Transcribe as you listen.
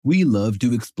We love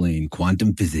to explain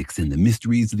quantum physics and the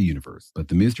mysteries of the universe, but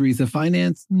the mysteries of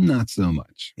finance, not so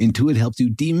much. Intuit helps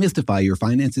you demystify your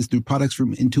finances through products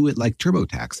from Intuit like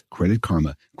TurboTax, Credit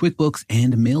Karma, QuickBooks,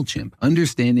 and MailChimp.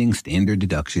 Understanding standard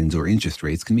deductions or interest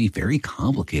rates can be very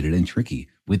complicated and tricky,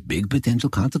 with big potential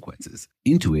consequences.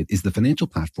 Intuit is the financial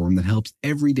platform that helps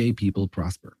everyday people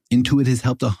prosper. Intuit has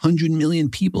helped 100 million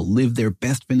people live their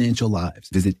best financial lives.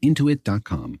 Visit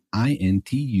Intuit.com, Intuit.com,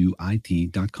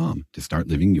 to start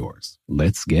living yours.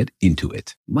 Let's get into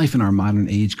it. Life in our modern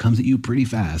age comes at you pretty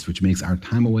fast, which makes our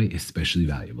time away especially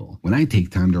valuable. When I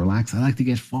take time to relax, I like to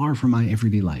get far from my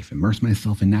everyday life, immerse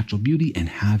myself in natural beauty, and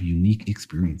have unique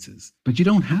experiences. But you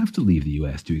don't have to leave the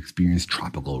U.S. to experience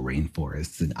tropical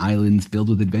rainforests and islands filled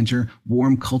with adventure,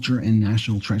 warm culture, and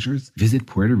national treasures. Visit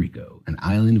Puerto Rico, an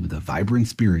island with a vibrant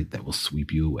spirit that will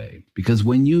sweep you away. Because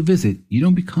when you visit, you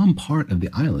don't become part of the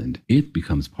island, it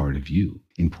becomes part of you.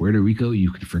 In Puerto Rico,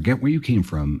 you can forget where you came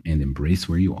from and embrace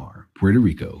where you are. Puerto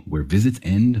Rico, where visits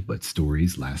end, but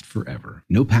stories last forever.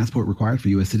 No passport required for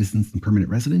U.S. citizens and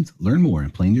permanent residents. Learn more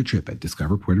and plan your trip at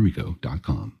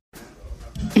discoverpuertorico.com.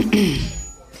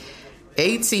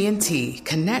 AT&T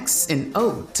connects an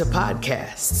ode to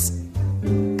podcasts.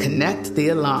 Connect the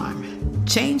alarm.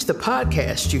 Change the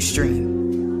podcast you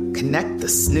stream. Connect the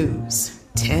snooze.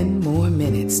 10 more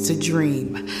minutes to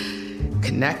dream.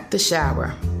 Connect the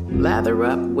shower. Lather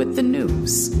up with the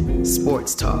news.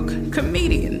 Sports talk,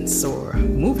 comedians, or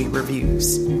movie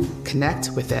reviews.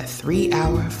 Connect with that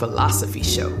 3-hour philosophy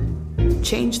show.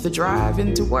 Change the drive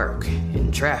into work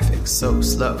in traffic so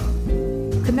slow.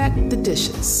 Connect the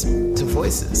dishes to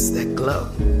voices that glow.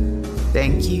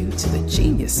 Thank you to the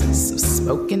geniuses of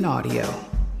spoken audio.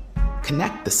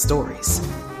 Connect the stories.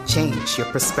 Change your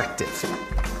perspective.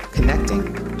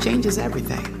 Connecting changes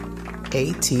everything.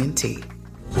 AT&T.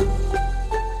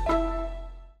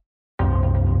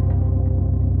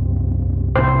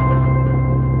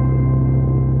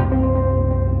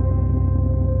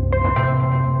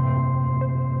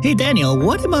 Hey, Daniel,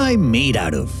 what am I made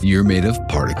out of? You're made of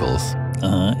particles.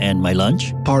 And my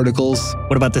lunch? Particles.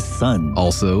 What about the sun?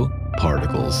 Also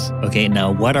particles. Okay,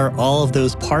 now what are all of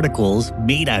those particles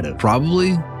made out of?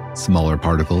 Probably smaller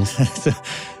particles.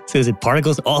 so is it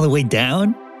particles all the way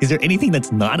down? Is there anything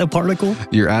that's not a particle?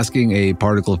 You're asking a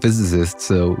particle physicist,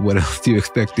 so what else do you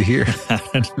expect to hear?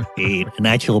 An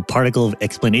actual particle of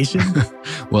explanation?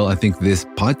 Well, I think this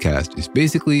podcast is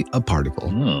basically a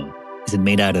particle. Oh. Is it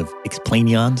made out of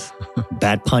explainions,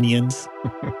 bad punions,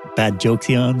 bad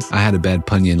jokesions? I had a bad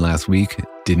punion last week.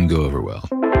 Didn't go over well.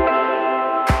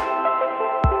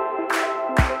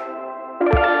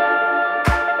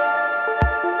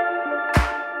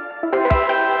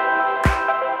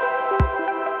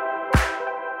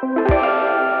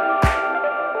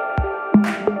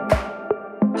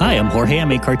 Hi, I'm Jorge.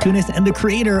 I'm a cartoonist and the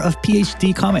creator of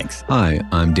PhD Comics. Hi,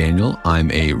 I'm Daniel. I'm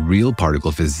a real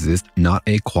particle physicist, not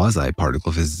a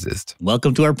quasi-particle physicist.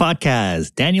 Welcome to our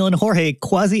podcast. Daniel and Jorge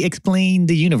quasi-explain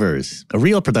the universe, a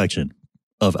real production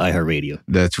of iHeartRadio.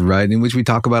 That's right, in which we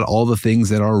talk about all the things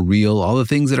that are real, all the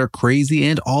things that are crazy,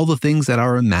 and all the things that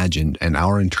are imagined, and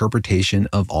our interpretation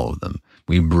of all of them.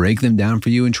 We break them down for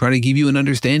you and try to give you an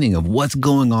understanding of what's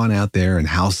going on out there and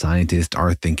how scientists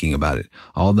are thinking about it.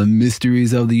 All the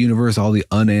mysteries of the universe, all the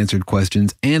unanswered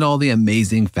questions, and all the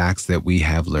amazing facts that we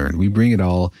have learned. We bring it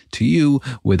all to you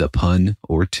with a pun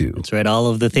or two. That's right. All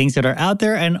of the things that are out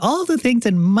there and all the things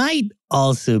that might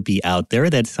also be out there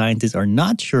that scientists are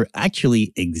not sure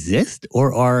actually exist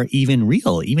or are even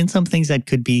real. Even some things that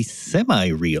could be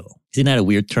semi-real. Isn't that a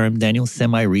weird term, Daniel?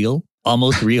 Semi-real?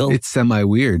 Almost real? It's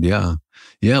semi-weird, yeah.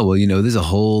 Yeah, well, there's a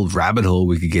whole rabbit hole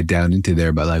we could get down into there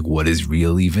about like, what does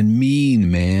real even mean,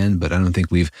 man? But I don't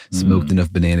think we've smoked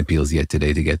enough banana peels yet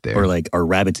today to get there. Or like, are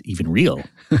rabbits even real?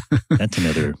 That's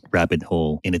another rabbit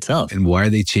hole in itself. And why are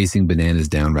they chasing bananas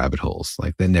down rabbit holes?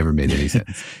 Like, that never made any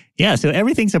sense. Yeah, so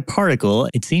everything's a particle.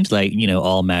 It seems like,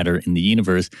 all matter in the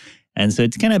universe. And so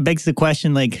it kind of begs the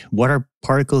question, like, what are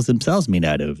particles themselves made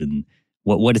out of? And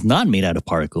what is not made out of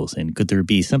particles? And could there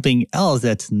be something else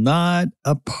that's not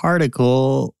a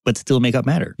particle but still make up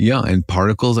matter? Yeah, and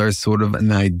particles are sort of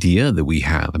an idea that we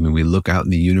have. I mean, we look out in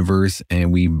the universe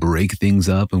and we break things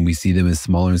up and we see them as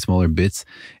smaller and smaller bits.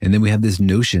 And then we have this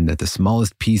notion that the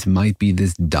smallest piece might be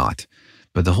this dot.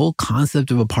 But the whole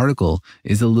concept of a particle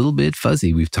is a little bit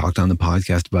fuzzy. We've talked on the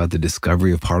podcast about the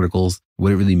discovery of particles,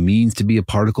 what it really means to be a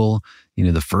particle.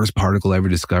 The first particle ever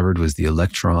discovered was the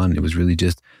electron. It was really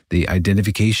just the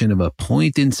identification of a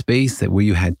point in space where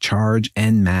you had charge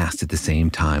and mass at the same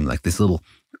time, like this little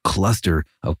cluster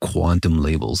of quantum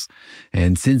labels.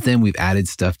 And since then, we've added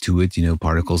stuff to it.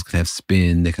 Particles can have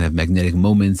spin, they can have magnetic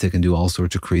moments, they can do all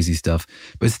sorts of crazy stuff.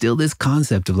 But still, this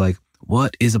concept of like,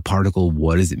 what is a particle?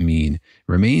 What does it mean?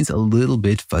 Remains a little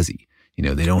bit fuzzy.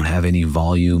 They don't have any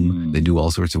volume. They do all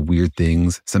sorts of weird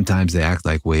things. Sometimes they act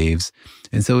like waves.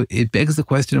 And so it begs the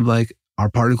question of like, are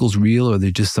particles real, or are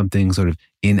they just something sort of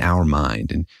in our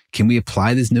mind? And can we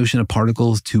apply this notion of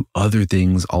particles to other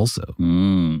things also?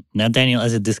 Now, Daniel,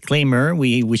 as a disclaimer,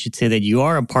 we should say that you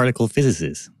are a particle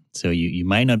physicist. So you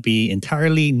might not be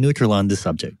entirely neutral on this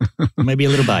subject. You might be a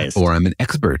little biased. Or I'm an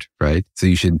expert, right? So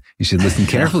you should listen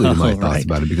carefully to my thoughts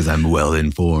about it because I'm well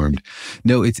informed.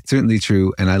 No, it's certainly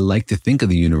true. And I like to think of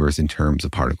the universe in terms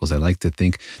of particles. I like to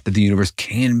think that the universe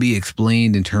can be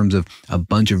explained in terms of a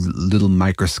bunch of little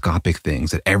microscopic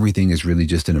things, that everything is really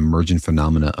just an emergent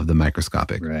phenomena of the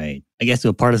microscopic. Right. I guess to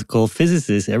a particle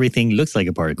physicist, everything looks like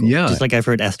a particle. Yeah. Just like I've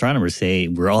heard astronomers say,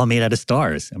 we're all made out of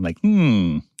stars. I'm like,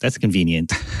 that's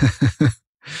convenient.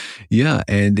 Yeah,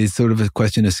 and it's sort of a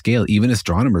question of scale. Even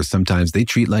astronomers, sometimes they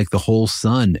treat like the whole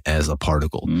sun as a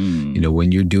particle.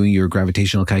 When you're doing your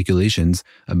gravitational calculations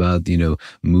about,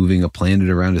 moving a planet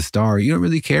around a star, you don't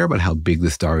really care about how big the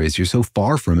star is. You're so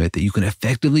far from it that you can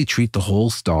effectively treat the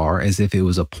whole star as if it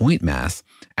was a point mass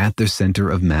at the center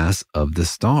of mass of the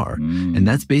star. And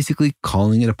that's basically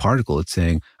calling it a particle. It's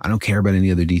saying, I don't care about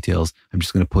any other details. I'm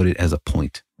just going to put it as a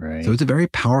point. Right. So it's a very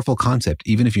powerful concept,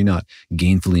 even if you're not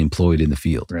gainfully employed in the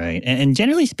field. Right. And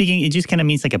generally speaking, it just kind of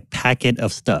means like a packet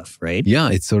of stuff, right? Yeah,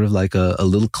 it's sort of like a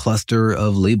little cluster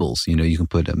of labels. You can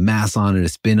put a mass on it, a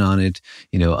spin on it,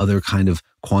 other kind of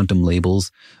quantum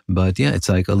labels. But yeah, it's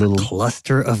like a little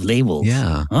cluster of labels.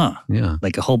 Yeah. Yeah.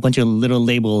 Like a whole bunch of little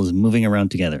labels moving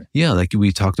around together. Yeah, like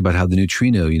we talked about how the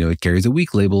neutrino, it carries a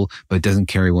weak label, but it doesn't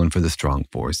carry one for the strong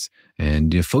force.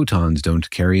 And photons don't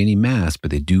carry any mass,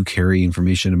 but they do carry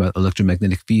information about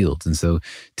electromagnetic fields. And so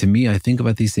to me, I think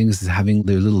about these things as having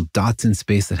their little dots in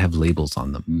space that have labels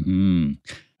on them.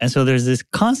 Mm-hmm. And so there's this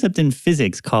concept in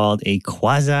physics called a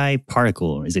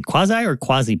quasi-particle. Is it quasi or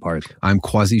quasi-particle? I'm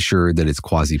quasi sure that it's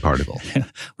quasi-particle.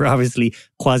 We're obviously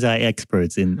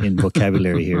quasi-experts in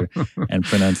vocabulary here and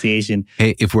pronunciation.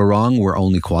 Hey, if we're wrong, we're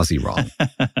only quasi-wrong.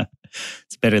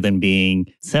 It's better than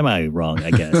being semi-wrong, I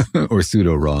guess. Or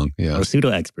pseudo-wrong, yeah. Or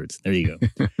pseudo-experts. There you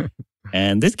go.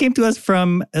 And this came to us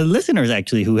from listeners,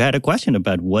 actually, who had a question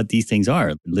about what these things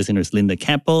are. Listeners Linda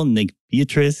Campbell, Nick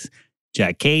Beatrice,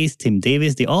 Jack Case, Tim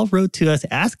Davis, they all wrote to us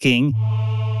asking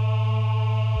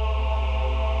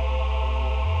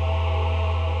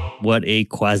what a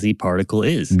quasi-particle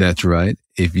is. That's right.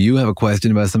 If you have a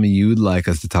question about something you'd like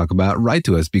us to talk about, write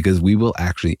to us because we will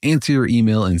actually answer your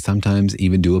email and sometimes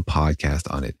even do a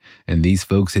podcast on it. And these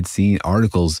folks had seen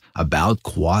articles about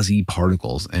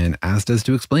quasi-particles and asked us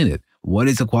to explain it. What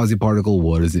is a quasi-particle?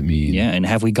 What does it mean? Yeah, and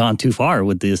have we gone too far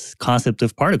with this concept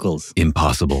of particles?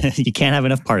 Impossible. You can't have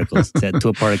enough particles, said to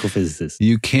a particle physicist.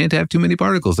 You can't have too many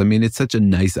particles. I mean, it's such a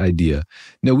nice idea.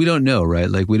 No, we don't know, right?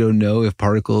 Like, we don't know if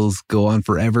particles go on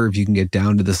forever, if you can get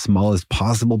down to the smallest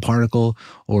possible particle,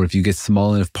 or if you get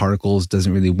small enough particles,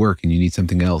 doesn't really work and you need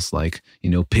something else like,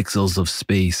 pixels of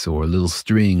space or little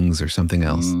strings or something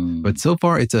else. But so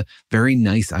far, it's a very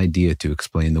nice idea to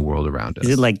explain the world around us.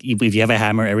 Is it like if you have a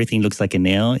hammer, everything looks like a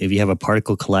nail? If you have a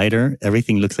particle collider,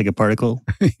 everything looks like a particle?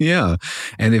 Yeah.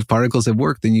 And if particles have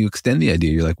worked, then you extend the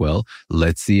idea. You're like, well,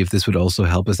 let's see if this would also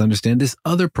help us understand this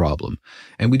other problem.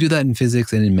 And we do that in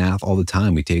physics and in math all the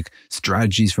time. We take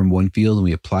strategies from one field and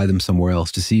we apply them somewhere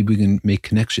else to see if we can make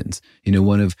connections.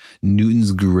 One of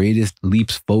Newton's greatest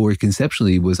leaps forward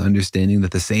conceptually was understanding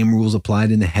that the same rules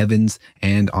applied in the heavens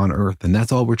and on Earth. And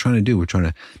that's all we're trying to do. We're trying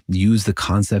to use the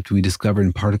concept we discovered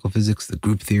in particle physics, the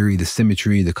group theory, the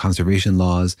symmetry, the conservation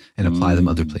laws, and apply them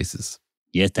other places.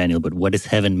 Yes, Daniel, but what is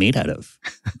heaven made out of?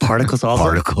 Particles also?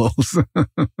 Particles.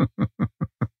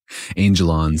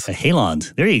 Angelons.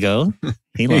 Halons. There you go.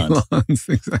 Halons. Halons,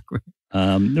 exactly.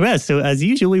 So as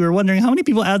usual, we were wondering how many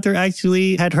people out there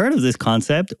actually had heard of this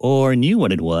concept or knew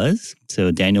what it was.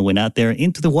 So Daniel went out there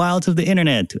into the wilds of the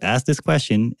internet to ask this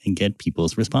question and get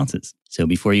people's responses. So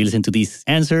before you listen to these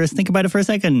answers, think about it for a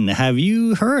second. Have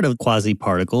you heard of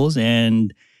quasi-particles?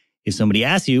 And if somebody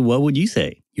asks you, what would you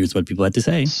say? Here's what people had to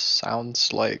say.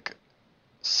 Sounds like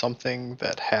something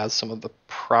that has some of the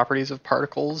properties of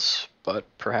particles, but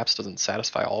perhaps doesn't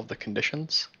satisfy all of the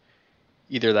conditions.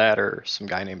 Either that or some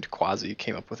guy named Quasi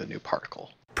came up with a new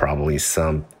particle. Probably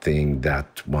something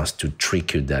that wants to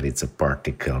trick you that it's a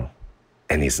particle,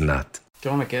 and it's not. Do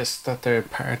you want to guess that they're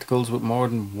particles with more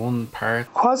than one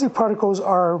part? Quasi-particles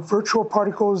are virtual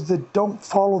particles that don't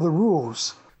follow the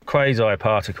rules.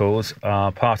 Quasi-particles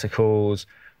are particles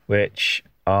which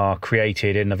are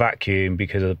created in the vacuum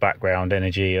because of the background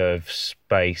energy of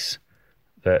space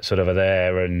that sort of are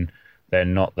there and they're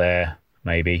not there,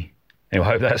 maybe. Anyway,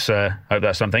 hope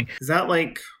that's something. Is that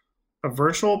like a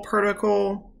virtual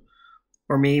particle,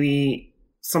 or maybe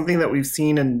something that we've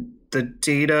seen in the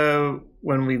data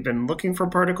when we've been looking for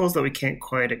particles that we can't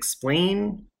quite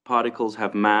explain? Particles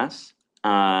have mass,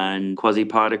 and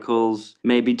quasi-particles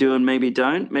maybe do and maybe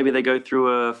don't. Maybe they go through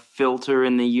a filter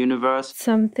in the universe.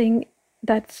 Something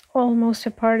that's almost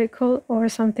a particle or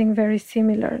something very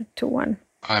similar to one.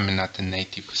 I'm not a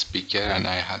native speaker and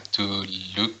I had to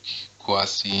look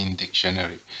quasi in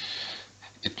dictionary.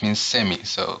 It means semi,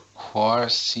 so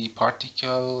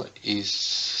quasi-particle is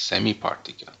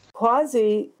semi-particle.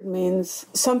 Quasi means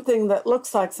something that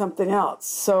looks like something else.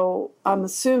 So I'm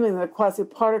assuming that a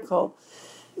quasi-particle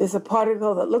is a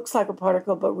particle that looks like a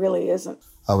particle but really isn't.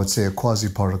 I would say a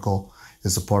quasi-particle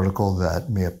is a particle that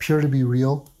may appear to be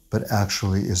real, but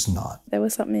actually is not. There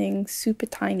was something super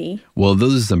tiny. Well,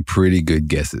 those are some pretty good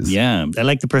guesses. Yeah, I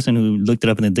like the person who looked it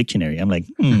up in the dictionary. I'm like,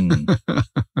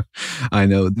 I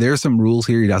know there are some rules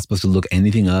here. You're not supposed to look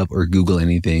anything up or Google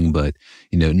anything, but,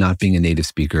 not being a native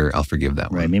speaker, I'll forgive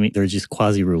that one. Right, maybe they're just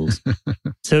quasi-rules.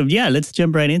 So yeah, let's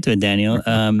jump right into it, Daniel.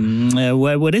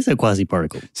 What is a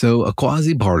quasi-particle? So a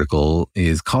quasi-particle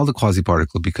is called a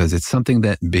quasi-particle because it's something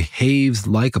that behaves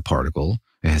like a particle.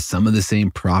 It has some of the same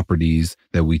properties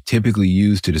that we typically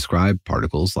use to describe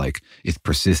particles, like it's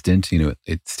persistent,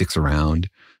 it sticks around,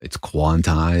 it's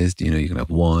quantized, you can have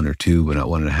one or two, but not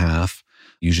 1.5.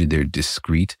 Usually they're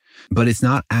discrete, but it's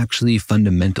not actually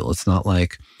fundamental. It's not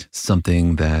like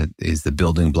something that is the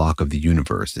building block of the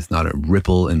universe. It's not a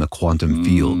ripple in the quantum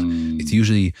field. It's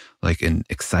usually like an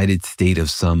excited state of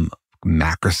some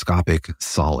macroscopic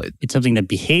solid. It's something that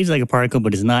behaves like a particle,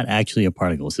 but is not actually a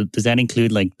particle. So does that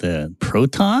include like the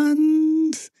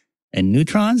protons and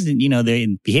neutrons?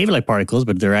 They behave like particles,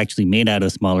 but they're actually made out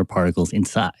of smaller particles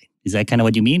inside. Is that kind of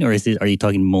what you mean? Or are you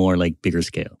talking more like bigger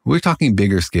scale? We're talking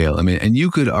bigger scale. And you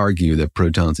could argue that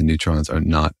protons and neutrons are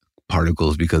not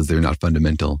particles because they're not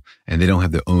fundamental and they don't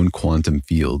have their own quantum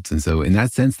fields. And so in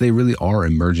that sense, they really are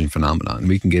emergent phenomena. And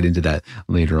we can get into that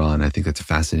later on. I think that's a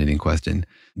fascinating question.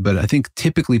 But I think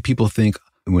typically people think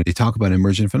when they talk about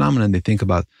emergent phenomena, they think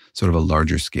about sort of a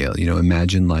larger scale.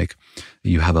 Imagine like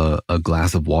you have a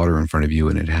glass of water in front of you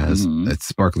and it has, it's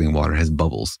sparkling water, has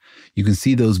bubbles. You can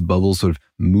see those bubbles sort of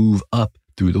move up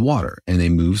through the water, and they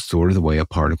move sort of the way a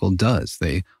particle does.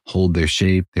 They hold their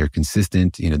shape, they're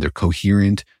consistent, they're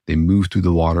coherent, they move through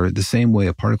the water the same way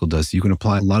a particle does. So you can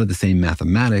apply a lot of the same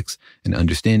mathematics and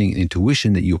understanding and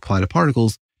intuition that you apply to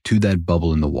particles to that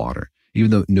bubble in the water. Even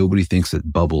though nobody thinks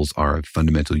that bubbles are a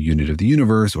fundamental unit of the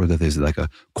universe or that there's like a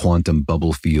quantum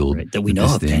bubble field that we know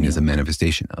this of, thing Daniel. is a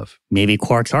manifestation of. Maybe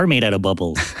quarks are made out of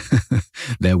bubbles.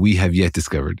 That we have yet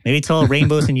discovered. Maybe it's all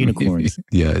rainbows and unicorns.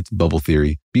 Yeah, it's bubble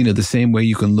theory. The same way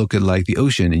you can look at like the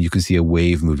ocean and you can see a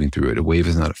wave moving through it. A wave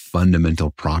is not a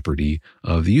fundamental property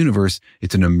of the universe.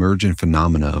 It's an emergent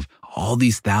phenomena of all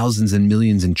these thousands and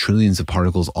millions and trillions of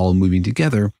particles all moving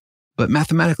together. But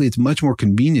mathematically, it's much more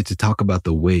convenient to talk about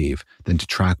the wave than to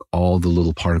track all the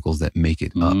little particles that make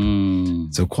it up.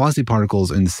 So quasi-particles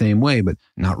are in the same way, but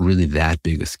not really that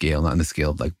big a scale, not in the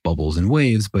scale of like bubbles and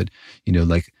waves, but,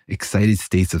 like excited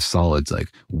states of solids, like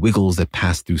wiggles that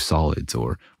pass through solids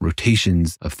or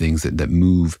rotations of things that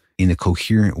move in a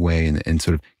coherent way and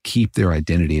sort of keep their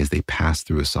identity as they pass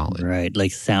through a solid. Right.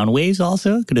 Like sound waves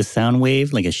also? Could a sound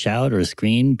wave, like a shout or a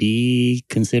scream, be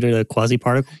considered a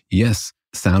quasi-particle? Yes.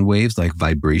 Sound waves, like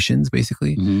vibrations,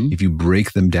 basically. If you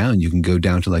break them down, you can go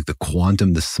down to like the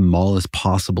quantum, the smallest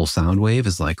possible sound wave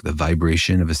is like the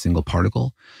vibration of a single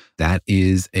particle. That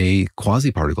is a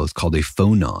quasi-particle. It's called a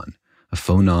phonon. A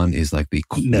phonon is like the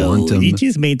quantum. No, you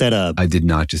just made that up. I did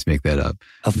not just make that up.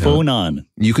 A phonon.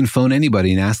 You can phone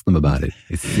anybody and ask them about it.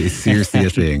 It's seriously a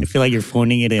thing. I feel like you're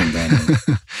phoning it in, Brandon.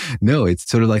 No, it's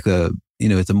sort of like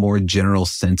it's a more general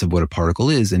sense of what a particle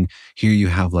is. And here you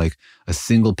have like a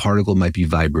single particle might be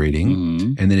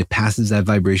vibrating, and then it passes that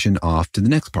vibration off to the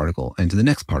next particle and to the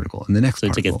next particle and the next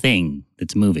particle. So it's like a thing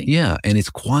that's moving. Yeah, and it's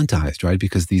quantized, right?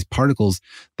 Because these particles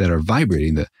that are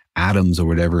vibrating, the atoms or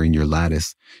whatever in your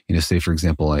lattice, say for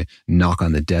example, I knock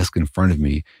on the desk in front of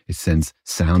me, it sends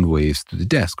sound waves through the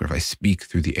desk. Or if I speak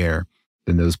through the air,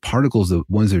 then those particles, the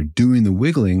ones that are doing the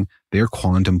wiggling, they're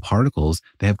quantum particles.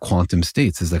 They have quantum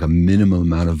states. There's like a minimum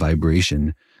amount of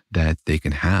vibration that they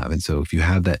can have. And so if you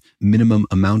have that minimum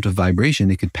amount of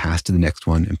vibration, it can pass to the next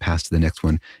one and pass to the next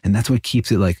one. And that's what keeps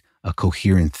it like a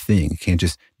coherent thing. It can't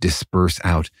just disperse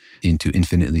out into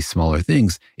infinitely smaller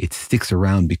things. It sticks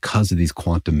around because of these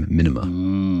quantum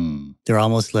minima. They're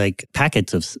almost like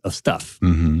packets of stuff.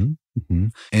 Mm-hmm.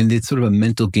 And it's sort of a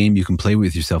mental game you can play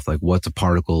with yourself, like what's a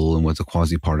particle and what's a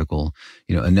quasi-particle.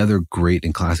 Another great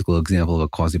and classical example of a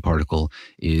quasi-particle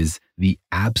is the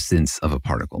absence of a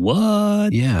particle.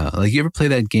 What? Yeah. Like you ever play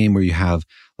that game where you have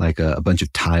like a bunch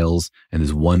of tiles and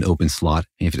there's one open slot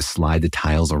and you have to slide the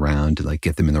tiles around to like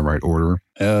get them in the right order?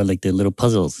 Oh, like the little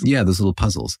puzzles. Yeah, those little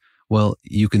puzzles. Well,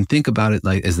 you can think about it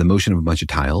like as the motion of a bunch of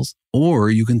tiles, or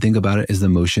you can think about it as the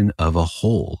motion of a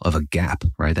hole, of a gap,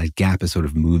 right? That gap is sort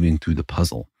of moving through the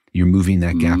puzzle. You're moving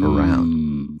that gap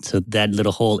around. So that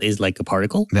little hole is like a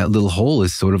particle? That little hole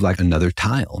is sort of like another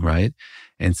tile, right?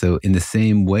 And so in the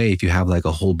same way, if you have like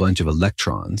a whole bunch of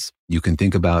electrons, you can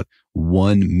think about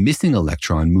one missing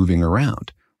electron moving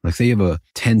around. Like say you have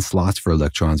 10 slots for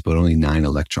electrons, but only 9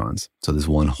 electrons. So there's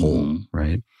one hole,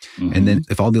 right? Mm-hmm. And then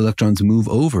if all the electrons move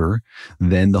over,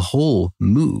 then the hole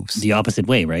moves. The opposite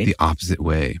way, right? The opposite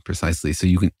way, precisely. So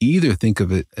you can either think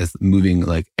of it as moving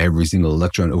like every single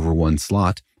electron over one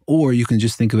slot, or you can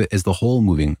just think of it as the hole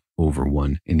moving over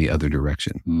one in the other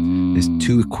direction. There's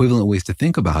 2 equivalent ways to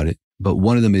think about it, but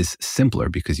one of them is simpler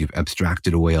because you've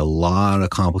abstracted away a lot of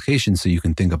complications so you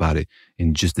can think about it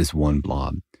in just this one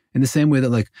blob. In the same way that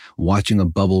like watching a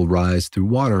bubble rise through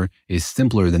water is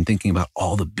simpler than thinking about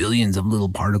all the billions of little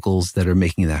particles that are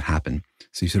making that happen.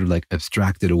 So you sort of like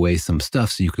abstracted away some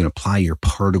stuff so you can apply your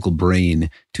particle brain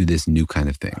to this new kind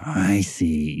of thing. I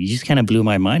see. You just kind of blew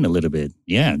my mind a little bit.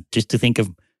 Yeah, just to think of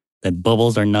that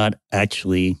bubbles are not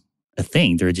actually a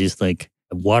thing. They're just like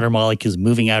water molecules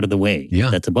moving out of the way. Yeah.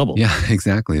 That's a bubble. Yeah,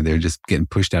 exactly. They're just getting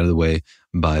pushed out of the way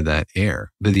by that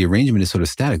air. But the arrangement is sort of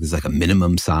static. There's like a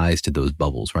minimum size to those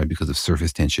bubbles, right? Because of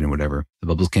surface tension or whatever. The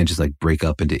bubbles can't just like break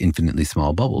up into infinitely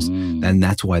small bubbles. And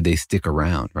that's why they stick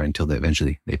around, right? Until they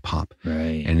eventually pop.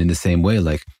 Right. And in the same way,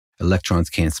 like electrons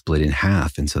can't split in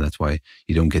half. And so that's why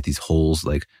you don't get these holes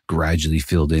like gradually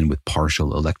filled in with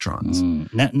partial electrons.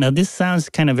 Now this sounds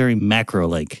kind of very macro,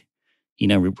 like,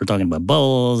 we're talking about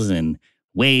bubbles and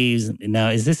waves. Now,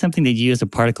 is this something that you as a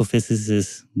particle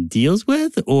physicist deals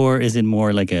with, or is it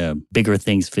more like a bigger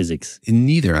things physics?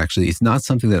 Neither, actually. It's not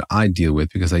something that I deal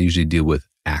with because I usually deal with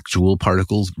actual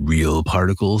particles, real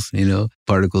particles,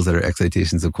 particles that are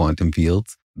excitations of quantum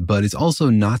fields. But it's also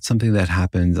not something that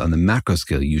happens on the macro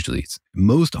scale usually. It's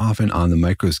most often on the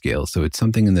micro scale. So it's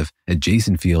something in the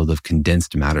adjacent field of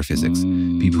condensed matter physics.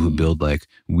 People who build like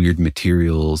weird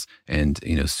materials and,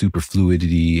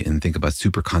 superfluidity and think about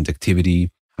superconductivity.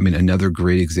 I mean, another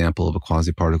great example of a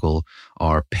quasi-particle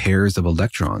are pairs of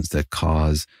electrons that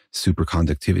cause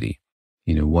superconductivity.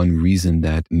 One reason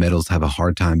that metals have a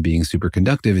hard time being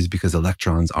superconductive is because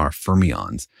electrons are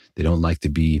fermions. They don't like to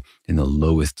be in the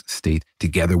lowest state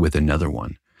together with another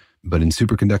one. But in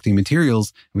superconducting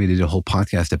materials, we did a whole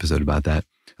podcast episode about that.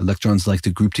 Electrons like to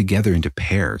group together into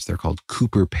pairs. They're called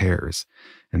Cooper pairs.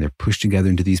 And they're pushed together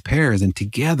into these pairs. And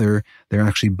together, they're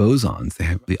actually bosons. They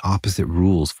have the opposite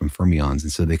rules from fermions.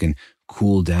 And so they can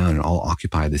cool down and all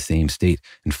occupy the same state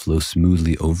and flow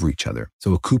smoothly over each other.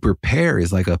 So a Cooper pair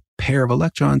is like a pair of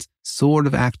electrons sort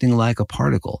of acting like a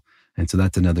particle. And so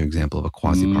that's another example of a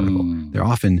quasi-particle. They're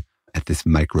often at this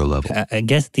micro level. I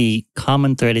guess the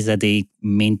common thread is that they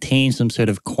maintain some sort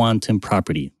of quantum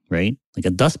property, right? Like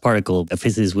a dust particle, a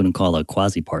physicist wouldn't call a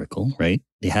quasi-particle, right?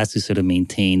 It has to sort of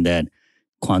maintain that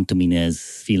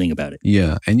quantuminess feeling about it.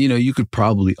 Yeah. And, you could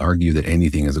probably argue that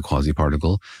anything is a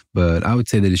quasi-particle, but I would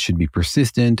say that it should be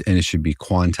persistent and it should be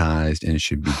quantized and it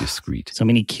should be discrete. So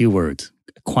many Q words.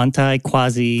 Quanti,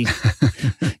 quasi,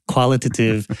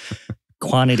 qualitative,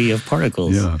 quantity of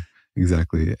particles. Yeah.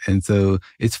 Exactly. And so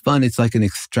it's fun. It's like an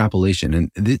extrapolation. And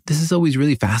this is always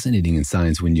really fascinating in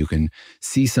science when you can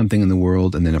see something in the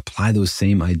world and then apply those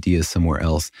same ideas somewhere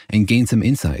else and gain some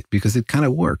insight because it kind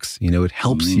of works. It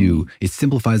helps you. It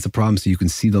simplifies the problem so you can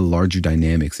see the larger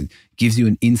dynamics. It gives you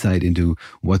an insight into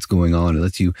what's going on. It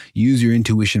lets you use your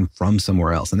intuition from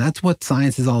somewhere else. And that's what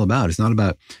science is all about. It's not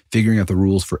about figuring out the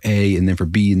rules for A and then for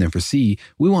B and then for C.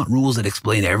 We want rules that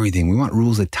explain everything. We want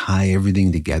rules that tie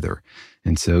everything together.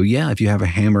 And so, yeah, if you have a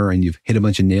hammer and you've hit a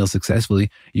bunch of nails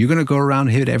successfully, you're going to go around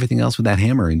and hit everything else with that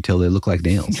hammer until they look like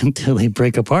nails. Until they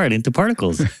break apart into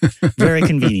particles. Very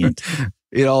convenient.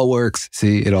 It all works.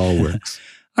 See, it all works.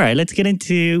 All right, let's get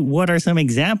into what are some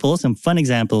examples, some fun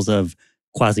examples of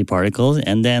quasi-particles,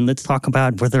 and then let's talk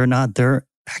about whether or not they're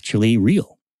actually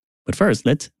real. But first,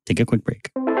 let's take a quick break.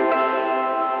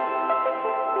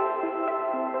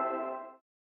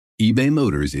 eBay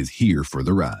Motors is here for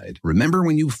the ride. Remember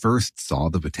when you first saw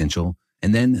the potential?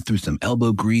 And then through some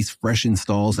elbow grease, fresh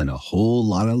installs, and a whole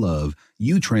lot of love,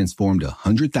 you transformed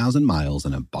 100,000 miles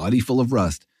and a body full of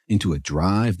rust into a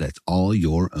drive that's all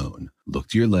your own. Look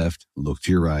to your left, look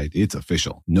to your right. It's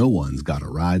official. No one's got a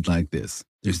ride like this.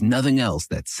 There's nothing else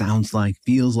that sounds like,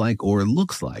 feels like, or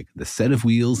looks like the set of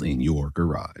wheels in your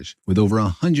garage. With over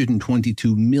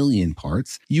 122 million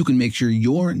parts, you can make sure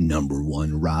your number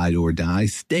one ride or die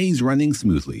stays running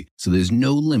smoothly, so there's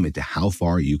no limit to how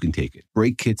far you can take it.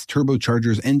 Brake kits,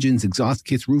 turbochargers, engines, exhaust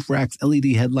kits, roof racks,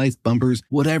 LED headlights, bumpers,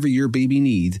 whatever your baby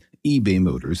needs, eBay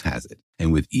Motors has it.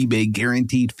 And with eBay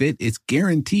Guaranteed Fit, it's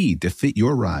guaranteed to fit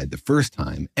your ride the first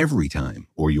time, every time,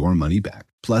 or your money back.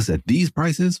 Plus, at these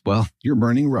prices, well, you're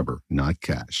burning rubber, not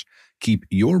cash. Keep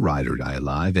your ride or die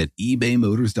alive at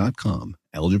ebaymotors.com.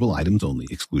 Eligible items only.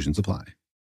 Exclusions apply.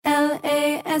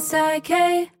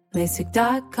 LASIK,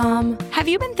 LASIK.com. Have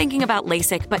you been thinking about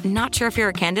LASIK but not sure if you're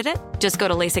a candidate? Just go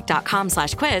to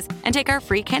LASIK.com/quiz and take our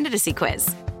free candidacy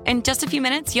quiz. In just a few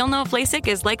minutes, you'll know if LASIK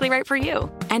is likely right for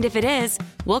you. And if it is,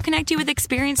 we'll connect you with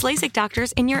experienced LASIK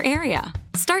doctors in your area.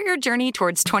 Start your journey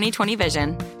towards 20/20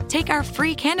 vision. Take our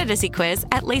free candidacy quiz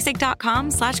at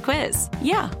LASIK.com/quiz.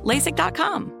 Yeah,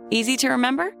 LASIK.com. Easy to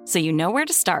remember, so you know where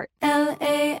to start.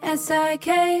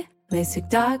 LASIK,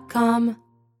 LASIK.com.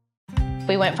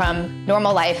 We went from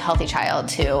normal life, healthy child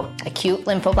to acute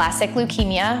lymphoblastic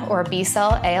leukemia or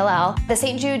B-cell ALL. The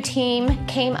St. Jude team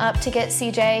came up to get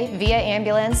CJ via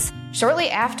ambulance. Shortly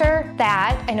after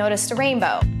that, I noticed a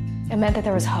rainbow. It meant that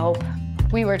there was hope.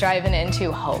 We were driving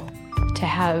into hope. To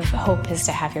have hope is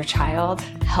to have your child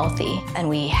healthy, and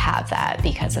we have that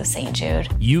because of St. Jude.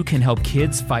 You can help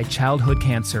kids fight childhood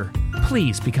cancer.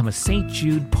 Please become a St.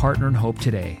 Jude Partner in Hope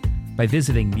today by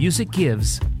visiting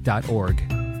musicgives.org.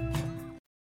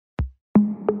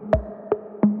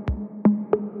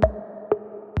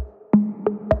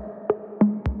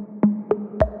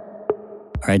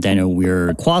 All right, Daniel,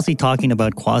 we're talking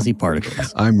about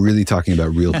quasi-particles. I'm really talking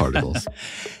about real particles.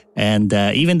 And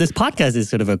even this podcast is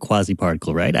sort of a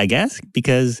quasi-particle, right? I guess,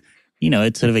 because,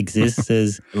 it sort of exists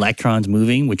as electrons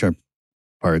moving, which are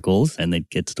particles, and they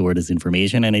get stored as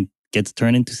information, and it gets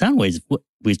turned into sound waves,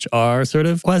 which are sort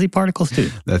of quasi-particles too.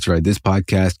 That's right. This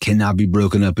podcast cannot be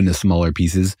broken up into smaller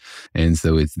pieces, and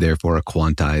so it's therefore a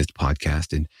quantized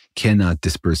podcast and cannot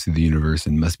disperse through the universe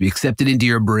and must be accepted into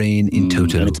your brain in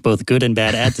toto. And it's both good and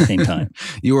bad at the same time.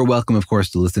 You are welcome, of course,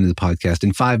 to listen to the podcast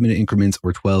in 5-minute increments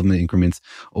or 12-minute increments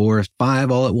or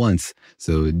 5 all at once.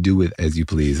 So do it as you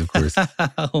please, of course.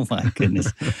 Oh my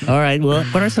goodness. All right. Well,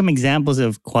 what are some examples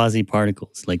of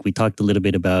quasi-particles? Like we talked a little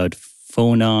bit about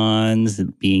phonons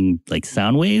being like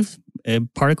sound wave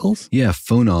particles? Yeah,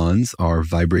 phonons are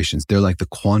vibrations. They're like the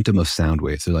quantum of sound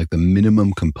waves. They're like the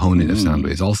minimum component of sound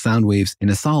waves. All sound waves in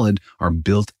a solid are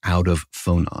built out of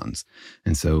phonons.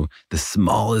 And so the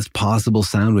smallest possible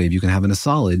sound wave you can have in a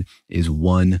solid is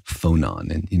one phonon.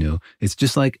 And, it's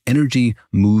just like energy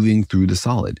moving through the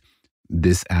solid.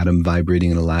 This atom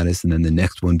vibrating in a lattice, and then the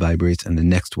next one vibrates, and the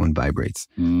next one vibrates.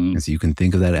 And so you can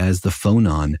think of that as the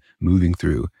phonon moving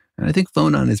through. And I think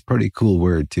phonon is a pretty cool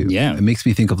word too. Yeah. It makes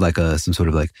me think of like some sort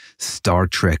of like Star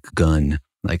Trek gun,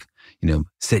 like,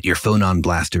 set your phonon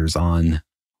blasters on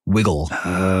wiggle.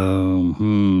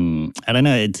 Oh, I don't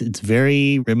know. It's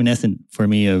very reminiscent for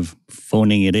me of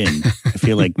phoning it in. I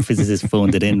feel like physicists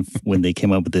phoned it in when they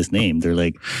came up with this name. They're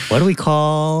like, what do we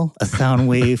call a sound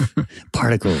wave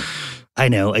particle? I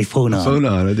know, a phonon.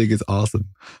 Phonon, I think it's awesome.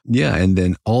 Yeah, and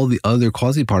then all the other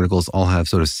quasi-particles all have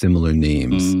sort of similar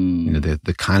names.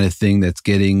 The kind of thing that's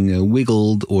getting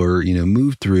wiggled or,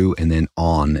 moved through and then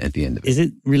on at the end of it. Is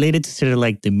it related to sort of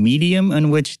like the medium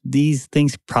in which these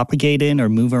things propagate in or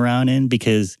move around in?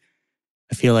 Because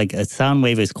I feel like a sound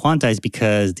wave is quantized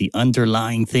because the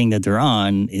underlying thing that they're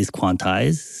on is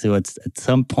quantized. So it's at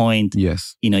some point,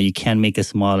 yes, you can make a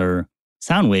smaller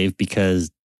sound wave because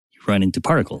run into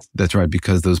particles. That's right,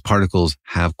 because those particles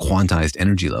have quantized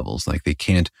energy levels. Like they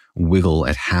can't wiggle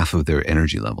at half of their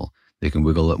energy level. They can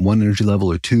wiggle at 1 energy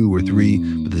level or 2 or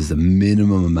 3, but there's a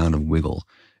minimum amount of wiggle.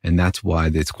 And that's why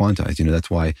it's quantized.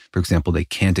 That's why, for example, they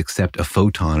can't accept a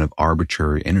photon of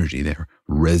arbitrary energy. They're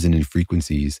resonant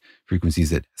frequencies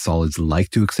that solids like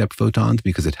to accept photons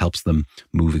because it helps them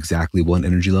move exactly 1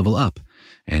 energy level up.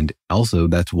 And also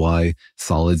that's why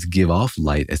solids give off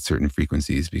light at certain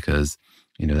frequencies because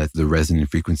that's the resonant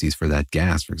frequencies for that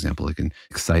gas, for example. It can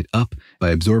excite up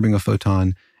by absorbing a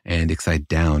photon and excite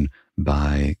down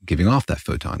by giving off that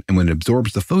photon. And when it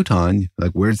absorbs the photon,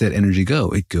 like where does that energy go?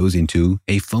 It goes into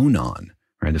a phonon,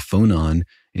 right? A phonon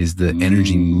is the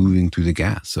energy moving through the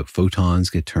gas. So photons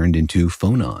get turned into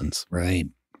phonons. Right.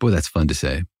 Boy, that's fun to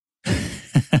say.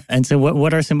 And so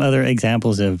what are some other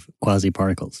examples of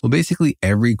quasi-particles? Well, basically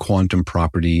every quantum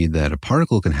property that a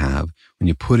particle can have, when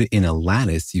you put it in a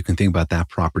lattice, you can think about that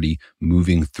property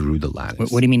moving through the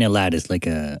lattice. What do you mean a lattice? Like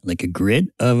a grid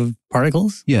of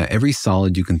particles? Yeah, every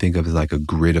solid you can think of as like a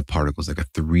grid of particles, like a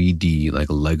 3D, like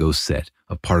a Lego set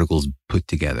of particles put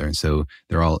together. And so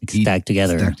they're all stacked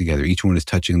together. Each one is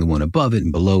touching the one above it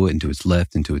and below it and to its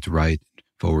left and to its right,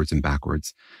 forwards and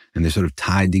backwards. And they're sort of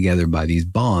tied together by these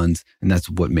bonds. And that's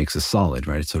what makes a solid,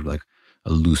 right? It's sort of like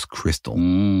a loose crystal.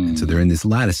 And so they're in this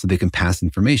lattice so they can pass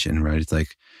information, right? It's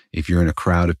like if you're in a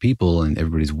crowd of people and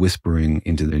everybody's whispering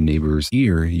into their neighbor's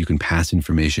ear, you can pass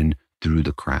information through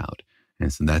the crowd.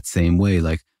 And so that same way,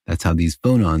 like that's how these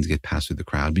phonons get passed through the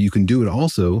crowd. But you can do it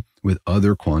also with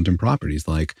other quantum properties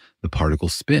like the particle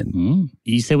spin.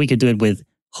 You said we could do it with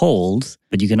holes,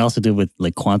 but you can also do it with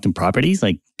like quantum properties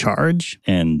like charge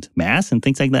and mass and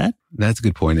things like that? That's a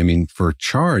good point. I mean, for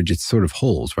charge, it's sort of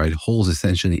holes, right? Holes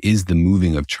essentially is the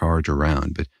moving of charge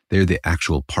around, but there the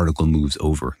actual particle moves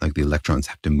over, like the electrons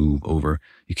have to move over.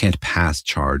 You can't pass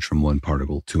charge from one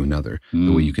particle to another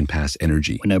the way you can pass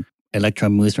energy. When an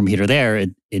electron moves from here to there,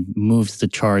 it moves the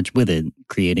charge with it,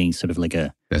 creating sort of like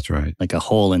a... That's right. Like a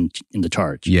hole in the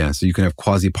charge. Yeah, so you can have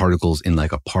quasi-particles in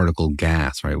like a particle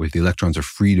gas, right? If the electrons are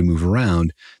free to move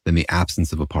around, then the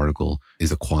absence of a particle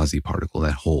is a quasi-particle,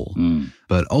 that hole.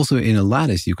 But also in a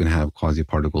lattice, you can have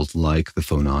quasi-particles like the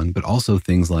phonon, but also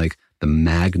things like the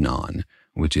magnon,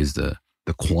 which is the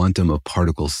quantum of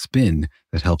particle spin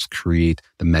that helps create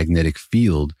the magnetic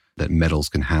field that metals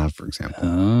can have, for example.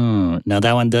 Oh, now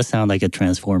that one does sound like a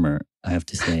transformer, I have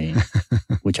to say,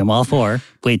 which I'm all for.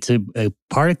 Wait, so a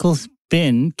particle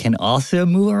spin can also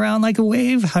move around like a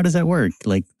wave? How does that work?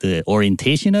 Like the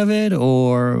orientation of it,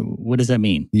 or what does that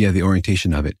mean? Yeah, the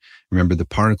orientation of it. Remember, the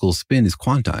particle spin is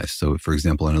quantized. So, for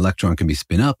example, an electron can be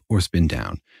spin up or spin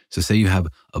down. So say you have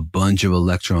a bunch of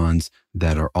electrons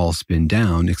that are all spin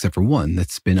down, except for one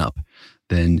that's spin up.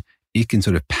 Then it can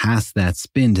sort of pass that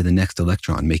spin to the next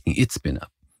electron, making it spin up.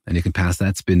 And it can pass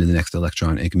that spin to the next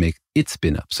electron, and it can make it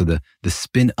spin up. So the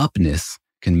spin upness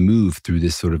can move through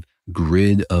this sort of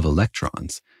grid of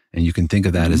electrons. And you can think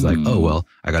of that as like, oh, well,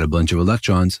 I got a bunch of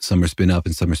electrons. Some are spin up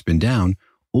and some are spin down.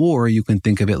 Or you can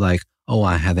think of it like, oh,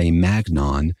 I have a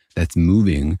magnon that's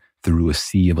moving through a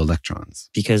sea of electrons.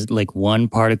 Because like one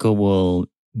particle will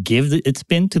give its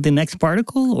spin to the next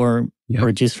particle or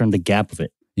just from the gap of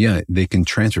it? Yeah, they can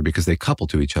transfer because they couple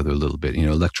to each other a little bit. You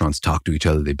know, electrons talk to each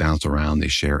other, they bounce around, they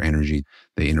share energy,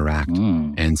 they interact,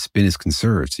 and spin is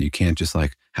conserved. So you can't just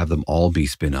like have them all be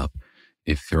spin up.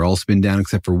 If they're all spin down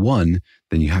except for one,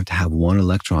 then you have to have one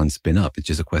electron spin up. It's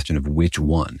just a question of which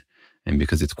one. And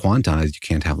because it's quantized, you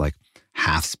can't have like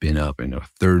half spin up and a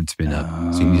third spin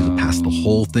up. So you need to pass the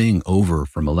whole thing over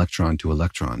from electron to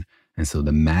electron. And so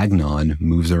the magnon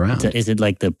moves around. Is it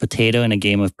like the potato in a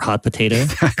game of hot potato?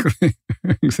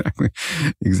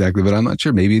 Exactly. But I'm not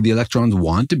sure. Maybe the electrons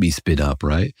want to be spit up,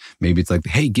 right? Maybe it's like,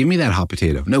 hey, give me that hot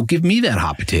potato. No, give me that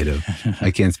hot potato.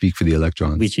 I can't speak for the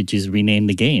electrons. We should just rename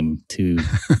the game to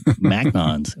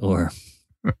magnons or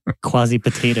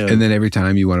quasi-potato. And then every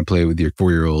time you want to play with your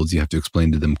 4-year-olds, you have to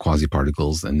explain to them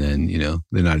quasi-particles, and then, you know,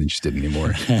 they're not interested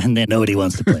anymore. And then nobody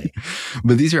wants to play.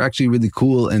 But these are actually really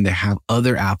cool, and they have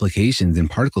other applications in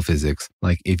particle physics.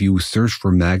 Like if you search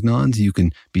for magnons, you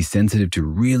can be sensitive to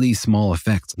really small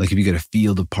effects. Like if you get a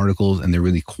field of particles and they're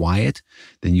really quiet,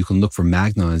 then you can look for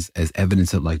magnons as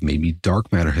evidence that like maybe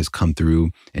dark matter has come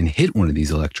through and hit one of these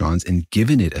electrons and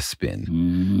given it a spin.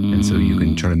 And so you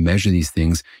can try to measure these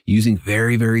things using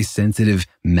very, very sensitive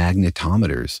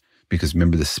magnetometers, because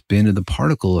remember, the spin of the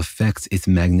particle affects its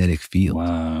magnetic field.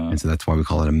 Wow. And so that's why we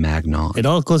call it a magnon. It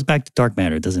all goes back to dark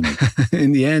matter, doesn't it?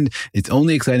 In the end, it's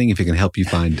only exciting if it can help you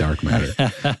find dark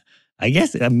matter. I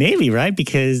guess maybe, right?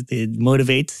 Because it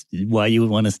motivates why you would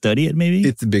want to study it, maybe?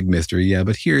 It's a big mystery, yeah.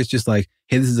 But here it's just like,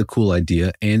 hey, this is a cool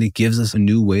idea, and it gives us a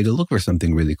new way to look for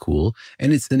something really cool.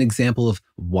 And it's an example of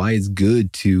why it's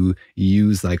good to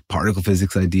use like particle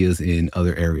physics ideas in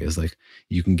other areas. Like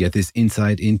you can get this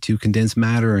insight into condensed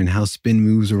matter and how spin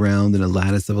moves around in a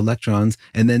lattice of electrons.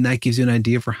 And then that gives you an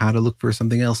idea for how to look for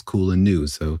something else cool and new.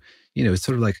 So, you know, it's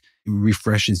sort of like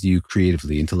refreshes you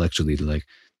creatively, intellectually to like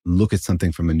look at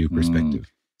something from a new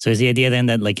perspective. So is the idea then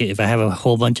that like if I have a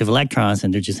whole bunch of electrons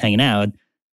and they're just hanging out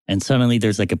and suddenly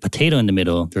there's like a potato in the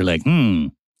middle, they're like,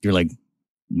 you're like,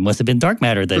 must have been dark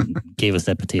matter that gave us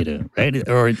that potato, right?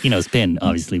 Or, you know, spin,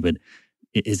 obviously, but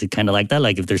is it kind of like that?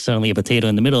 Like if there's suddenly a potato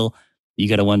in the middle, you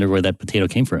got to wonder where that potato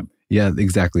came from. Yeah,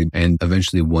 exactly. And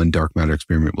eventually one dark matter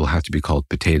experiment will have to be called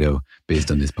Potato based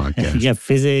on this podcast. Yeah,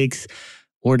 physics,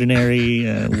 ordinary,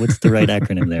 what's the right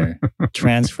acronym there?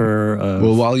 Transfer of...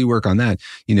 Well, while you work on that,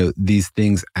 these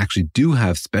things actually do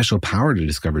have special power to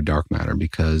discover dark matter,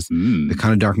 because the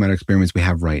kind of dark matter experiments we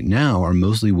have right now are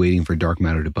mostly waiting for dark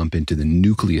matter to bump into the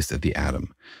nucleus of the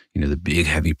atom. The big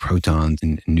heavy protons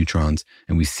and neutrons,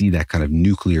 and we see that kind of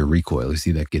nuclear recoil. We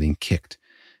see that getting kicked.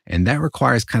 And that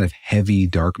requires kind of heavy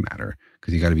dark matter,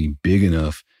 because you got to be big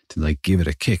enough to give it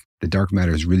a kick. The dark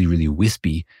matter is really, really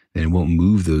wispy, then it won't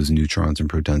move those neutrons and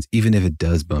protons, even if it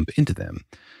does bump into them.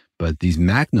 But these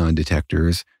Magnon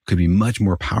detectors could be much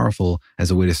more powerful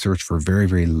as a way to search for very,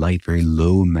 very light, very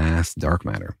low mass dark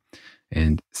matter.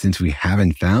 And since we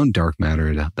haven't found dark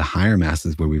matter at the higher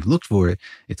masses where we've looked for it,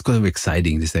 it's kind of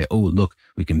exciting to say, oh, look,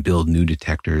 we can build new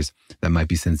detectors that might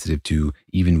be sensitive to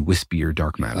even wispier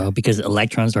dark matter. Oh, because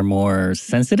electrons are more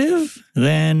sensitive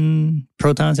than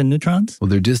protons and neutrons? Well,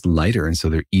 they're just lighter, and so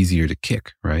they're easier to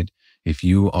kick, right? If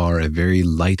you are a very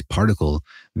light particle,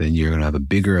 then you're going to have a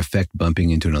bigger effect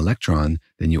bumping into an electron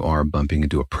than you are bumping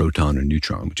into a proton or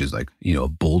neutron, which is a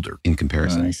boulder in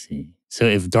comparison. Oh, I see. So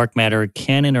if dark matter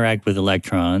can interact with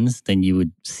electrons, then you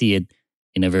would see it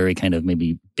in a very kind of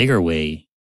maybe bigger way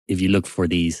if you look for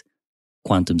these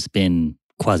quantum spin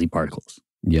quasi-particles.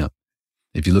 Yeah.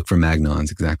 If you look for magnons,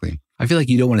 exactly. I feel like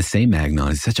you don't want to say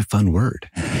magnon. It's such a fun word.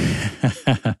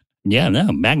 Yeah,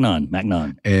 no,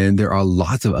 magnon. And there are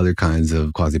lots of other kinds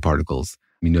of quasi-particles.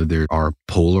 There are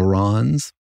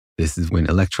polarons. This is when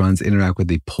electrons interact with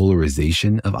the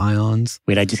polarization of ions.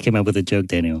 Wait, I just came up with a joke,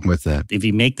 Daniel. What's that? If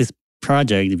you make this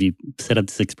project, if you set up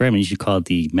this experiment, you should call it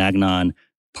the Magnon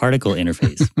Particle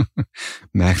Interface.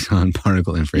 Magnon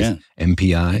Particle Interface. Yeah.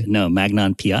 MPI? No,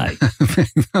 Magnon PI.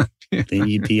 Then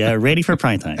you'd be ready for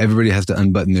prime time. Everybody has to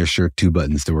unbutton their shirt 2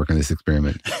 buttons to work on this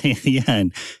experiment. Yeah,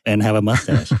 and have a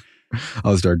mustache.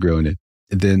 I'll start growing it.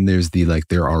 Then there's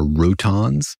there are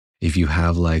rotons. If you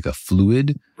have a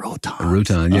fluid, a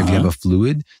roton, if you have a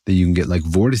fluid, then you can get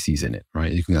vortices in it,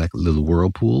 right? You can get little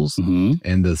whirlpools,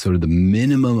 and the sort of the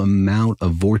minimum amount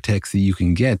of vortex that you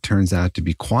can get turns out to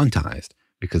be quantized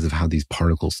because of how these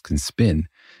particles can spin.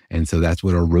 And so that's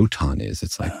what a roton is.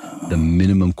 It's the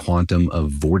minimum quantum of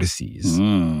vortices.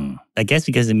 I guess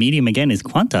because the medium, again, is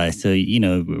quantized. So,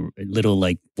 little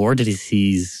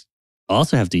vortices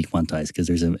also have to be quantized because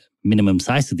there's a minimum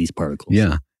size to these particles.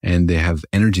 Yeah. And they have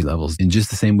energy levels in just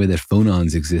the same way that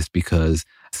phonons exist, because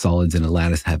solids in a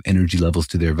lattice have energy levels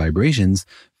to their vibrations.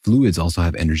 Fluids also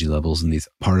have energy levels, and these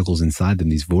particles inside them,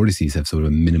 these vortices, have sort of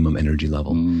a minimum energy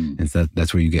level. And so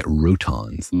that's where you get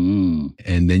rotons.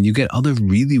 And then you get other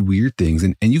really weird things.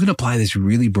 And you can apply this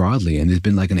really broadly. And there's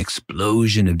been an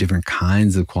explosion of different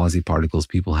kinds of quasi-particles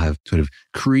people have sort of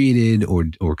created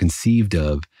or conceived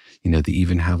of. They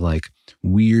even have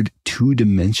weird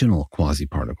 2-dimensional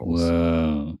quasi-particles.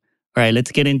 Whoa. All right,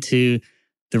 let's get into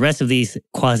the rest of these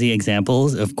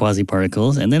quasi-examples of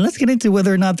quasi-particles. And then let's get into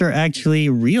whether or not they're actually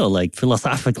real.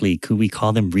 Philosophically, could we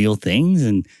call them real things?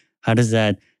 And how does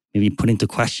that maybe put into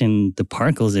question the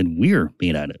particles that we're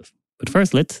made out of? But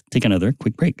first, let's take another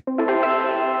quick break.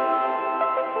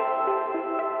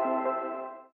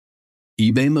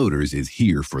 eBay Motors is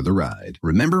here for the ride.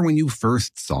 Remember when you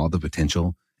first saw the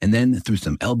potential? And then through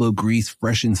some elbow grease,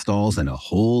 fresh installs, and a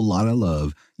whole lot of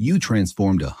love, you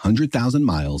transformed 100,000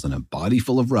 miles and a body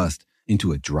full of rust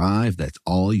into a drive that's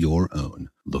all your own.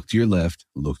 Look to your left,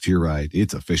 look to your right.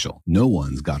 It's official. No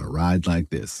one's got a ride like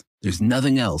this. There's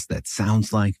nothing else that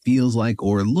sounds like, feels like,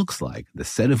 or looks like the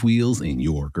set of wheels in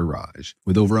your garage.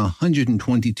 With over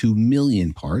 122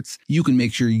 million parts, you can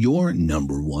make sure your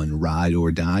number one ride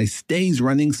or die stays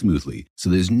running smoothly, so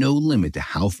there's no limit to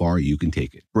how far you can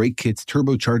take it. Brake kits,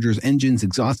 turbochargers, engines,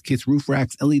 exhaust kits, roof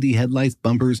racks, LED headlights,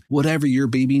 bumpers, whatever your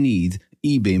baby needs,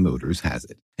 eBay Motors has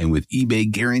it. And with eBay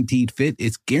Guaranteed Fit,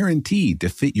 it's guaranteed to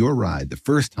fit your ride the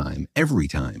first time, every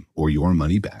time, or your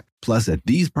money back. Plus, at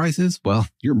these prices, well,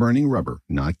 you're burning rubber,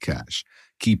 not cash.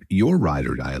 Keep your ride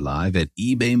or die alive at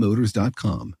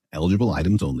ebaymotors.com. Eligible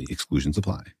items only. Exclusions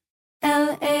apply.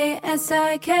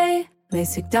 LASIK,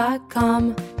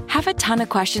 LASIK.com. Have a ton of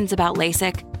questions about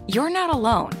LASIK? You're not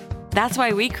alone. That's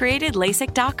why we created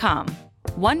LASIK.com.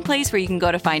 One place where you can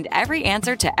go to find every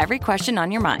answer to every question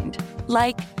on your mind.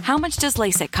 Like, how much does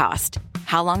LASIK cost?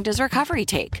 How long does recovery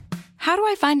take? How do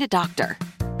I find a doctor?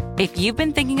 If you've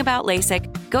been thinking about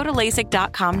LASIK, go to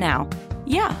LASIK.com now.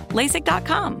 Yeah,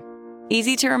 LASIK.com.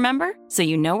 Easy to remember, so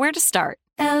you know where to start.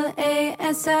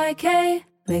 LASIK,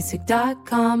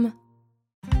 LASIK.com.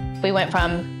 We went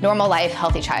from normal life,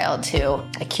 healthy child to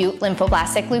acute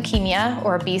lymphoblastic leukemia,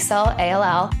 or B-cell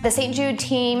ALL. The St. Jude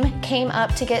team came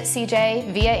up to get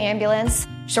CJ via ambulance.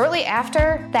 Shortly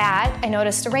after that, I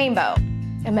noticed a rainbow.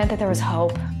 It meant that there was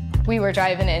hope. We were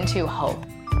driving into hope.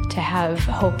 To have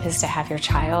hope is to have your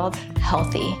child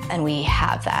healthy, and we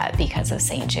have that because of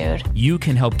St. Jude. You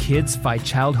can help kids fight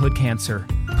childhood cancer.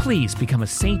 Please become a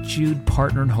St. Jude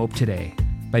Partner in Hope today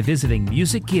by visiting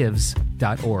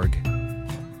musicgives.org.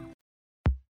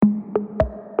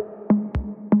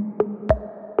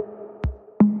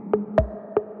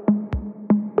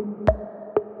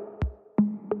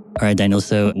 All right, Daniel,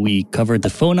 so we covered the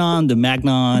phonon, the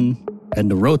magnon, and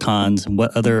the rotons.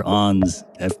 What other ons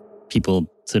have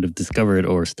people sort of discovered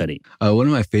or studied? One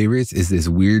of my favorites is this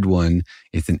weird one.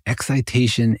 It's an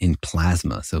excitation in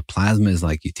plasma. So plasma is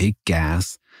like you take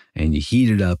gas and you heat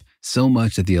it up so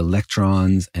much that the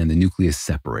electrons and the nucleus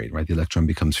separate, right? The electron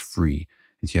becomes free.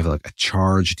 And so you have like a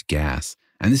charged gas.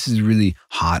 And this is really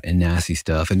hot and nasty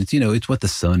stuff. And it's, it's what the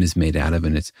sun is made out of,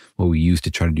 and it's what we use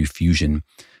to try to do fusion.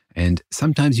 And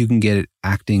sometimes you can get it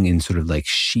acting in sort of like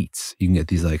sheets. You can get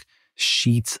these like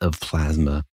sheets of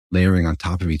plasma layering on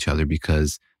top of each other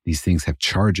because these things have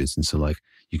charges. And so like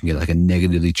you can get like a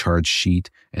negatively charged sheet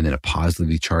and then a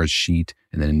positively charged sheet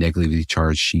and then a negatively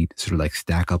charged sheet sort of like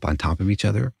stack up on top of each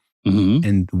other. Mm-hmm.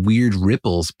 And weird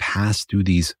ripples pass through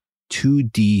these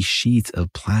 2D sheets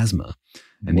of plasma.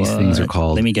 And these things are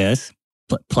called... Let me guess.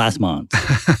 Plasmons.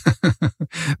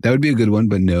 That would be a good one,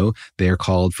 but no, they're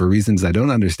called, for reasons I don't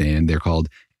understand, they're called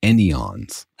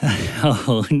anyons.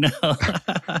 Oh, no.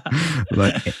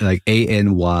 like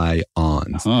A-N-Y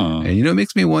ons. Uh-huh. And it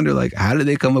makes me wonder, like, how did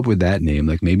they come up with that name?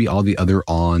 Like maybe all the other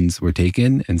ons were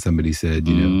taken and somebody said,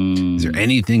 is there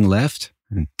anything left?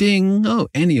 And ding, oh,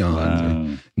 anyons,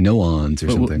 or noons or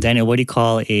something. Daniel, what do you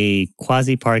call a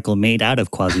quasi-particle made out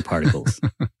of quasi-particles?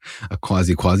 A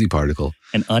quasi-particle.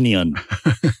 An onion.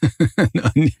 An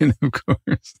onion, of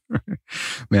course.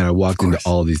 Man, I walked into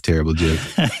all these terrible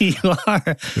jokes. You are.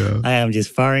 Yeah. I am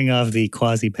just firing off the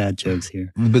quasi-pad jokes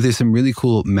here. But there's some really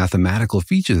cool mathematical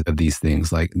features of these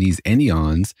things. Like these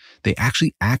anyons, they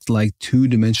actually act like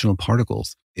two-dimensional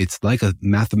particles. It's like a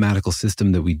mathematical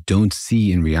system that we don't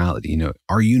see in reality.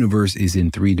 Our universe is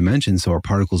in 3 dimensions, so our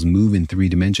particles move in 3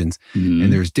 dimensions. Mm.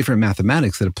 And there's different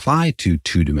mathematics that apply to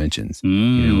 2 dimensions.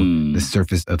 The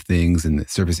surface of things and the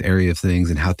surface area of things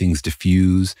and how things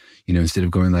diffuse. Instead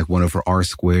of going like 1 over r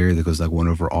squared, that goes like 1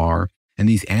 over r. And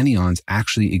these anyons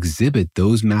actually exhibit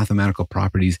those mathematical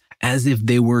properties as if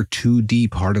they were 2D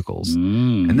particles.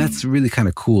 And that's really kind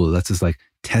of cool. That's just like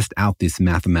test out this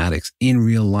mathematics in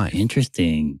real life.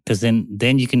 Interesting. Because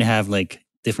then you can have like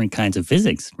different kinds of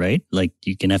physics, right? Like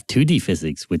you can have 2D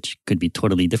physics, which could be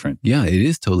totally different. Yeah, it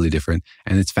is totally different.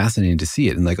 And it's fascinating to see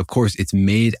it. And like, of course, it's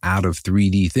made out of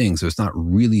 3D things. So it's not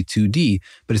really 2D,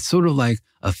 but it's sort of like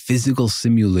a physical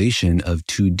simulation of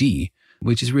 2D,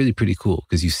 which is really pretty cool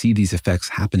because you see these effects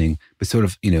happening, but sort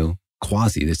of,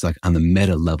 quasi. It's like on the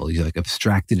meta level. You like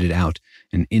abstracted it out.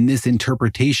 And in this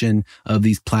interpretation of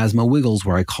these plasma wiggles,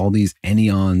 where I call these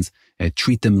anyons, I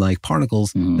treat them like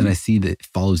particles, then I see that it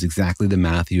follows exactly the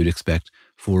math you would expect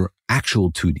for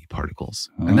actual 2D particles.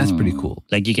 And that's pretty cool.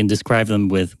 Like you can describe them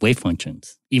with wave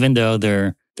functions, even though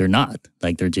they're not.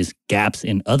 Like they're just gaps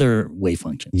in other wave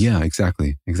functions. Yeah,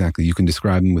 exactly. You can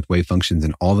describe them with wave functions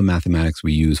and all the mathematics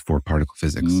we use for particle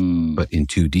physics, but in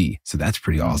 2D. So that's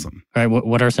pretty awesome. All right,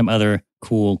 what are some other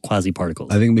cool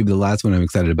quasi-particles? I think maybe the last one I'm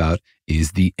excited about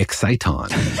is the exciton.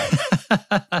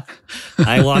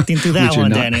 I walked into that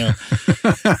one, Daniel.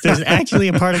 There's actually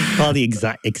a particle called the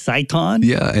exciton.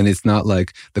 Yeah, and it's not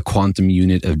like the quantum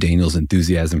unit of Daniel's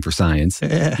enthusiasm for science.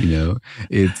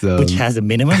 It's which has a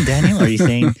minimum, Daniel? Are you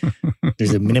saying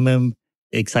there's a minimum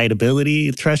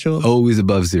excitability threshold? Always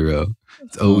above 0.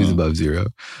 It's always above 0.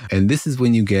 And this is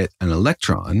when you get an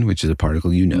electron, which is a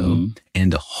particle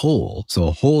and a hole. So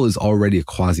a hole is already a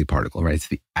quasi-particle, right? It's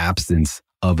the absence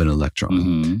of an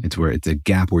electron. It's where it's a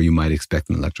gap where you might expect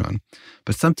an electron.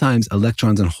 But sometimes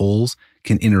electrons and holes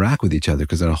can interact with each other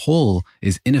because a hole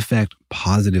is in effect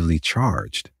positively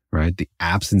charged, right? The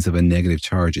absence of a negative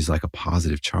charge is like a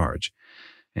positive charge.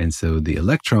 And so the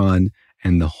electron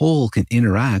and the hole can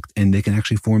interact and they can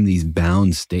actually form these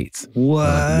bound states.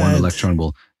 One electron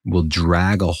will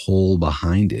drag a hole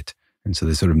behind it. And so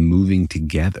they're sort of moving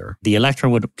together. The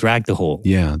electron would drag the hole.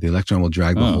 Yeah, the electron will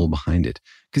drag the hole behind it.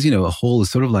 Because, a hole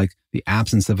is sort of like the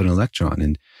absence of an electron.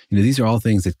 And, these are all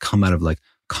things that come out of like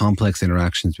complex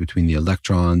interactions between the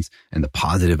electrons and the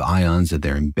positive ions that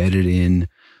they're embedded in.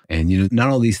 And, not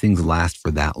all these things last for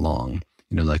that long.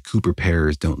 Like Cooper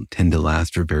pairs don't tend to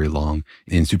last for very long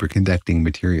in superconducting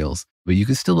materials. But you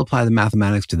can still apply the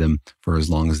mathematics to them for as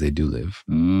long as they do live.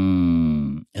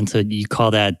 And so you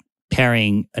call that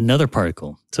pairing another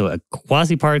particle. So a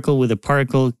quasi-particle with a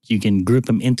particle, you can group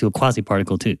them into a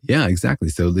quasi-particle too. Yeah, exactly.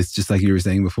 So it's just like you were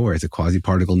saying before. It's a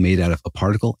quasi-particle made out of a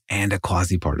particle and a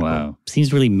quasi-particle. Wow.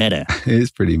 Seems really meta. It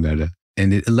is pretty meta.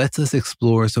 And it lets us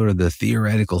explore sort of the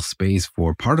theoretical space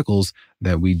for particles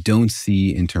that we don't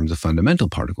see in terms of fundamental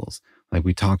particles. Like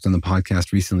we talked on the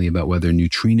podcast recently about whether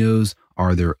neutrinos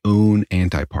are their own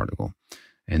antiparticle.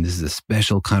 And this is a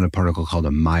special kind of particle called a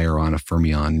Majorana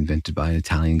fermion, invented by an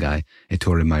Italian guy,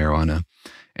 Ettore Majorana.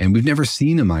 And we've never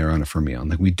seen a Majorana fermion.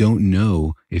 Like we don't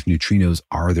know if neutrinos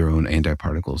are their own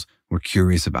antiparticles. We're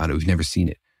curious about it. We've never seen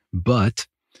it. But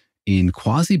in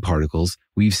quasi-particles,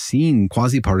 we've seen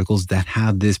quasi-particles that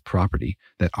have this property,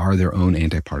 that are their own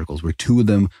antiparticles, where two of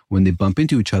them, when they bump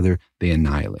into each other, they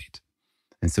annihilate.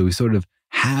 And so we sort of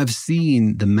have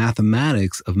seen the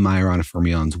mathematics of Majorana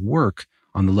fermions work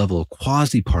on the level of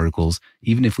quasi-particles,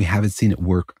 even if we haven't seen it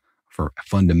work for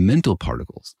fundamental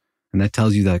particles. And that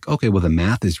tells you that, like, okay, well, the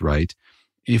math is right.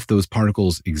 If those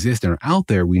particles exist and are out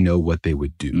there, we know what they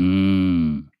would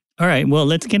do. All right, well,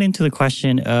 let's get into the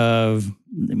question of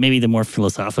maybe the more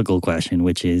philosophical question,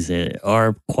 which is,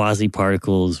 are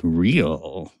quasi-particles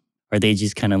real? Are they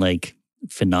just kind of like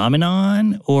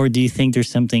phenomenon? Or do you think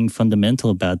there's something fundamental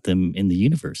about them in the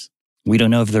universe? We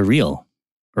don't know if they're real.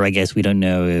 Or I guess we don't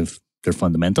know if they're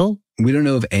fundamental. We don't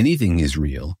know if anything is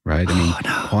real, right? I mean,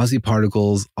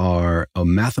 quasi-particles are a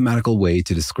mathematical way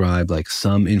to describe like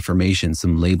some information,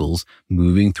 some labels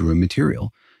moving through a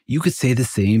material. You could say the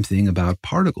same thing about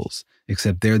particles,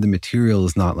 except there the material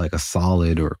is not like a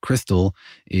solid or a crystal.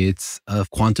 It's a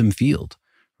quantum field,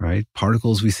 right?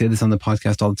 Particles, we say this on the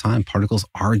podcast all the time, particles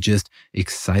are just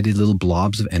excited little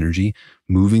blobs of energy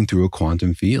moving through a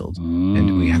quantum field.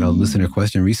 And we had a listener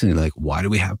question recently, like, why do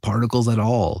we have particles at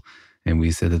all? And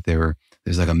we said that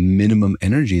there's like a minimum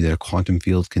energy that a quantum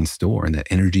field can store, and that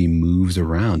energy moves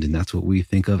around. And that's what we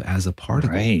think of as a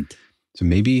particle. Right. So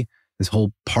maybe this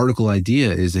whole particle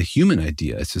idea is a human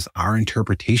idea. It's just our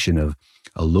interpretation of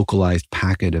a localized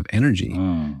packet of energy.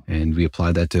 And we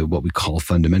apply that to what we call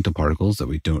fundamental particles that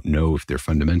we don't know if they're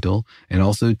fundamental, and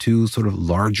also to sort of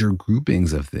larger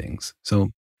groupings of things.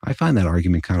 So I find that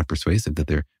argument kind of persuasive, that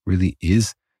there really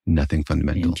is nothing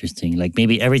fundamental. Interesting. Like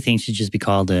maybe everything should just be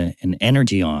called an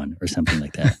energy-on or something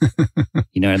like that.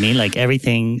 You know what I mean? Like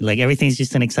everything's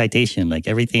just an excitation. Like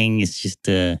everything is just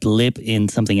a blip in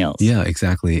something else. Yeah,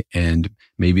 exactly. And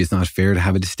maybe it's not fair to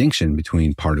have a distinction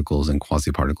between particles and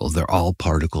quasi-particles. They're all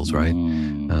particles, right?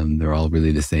 They're all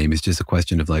really the same. It's just a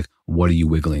question of like, what are you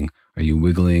wiggling? Are you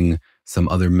wiggling some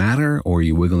other matter, or are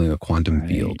you wiggling a quantum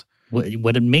field?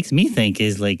 What it makes me think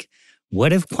is like,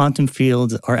 what if quantum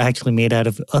fields are actually made out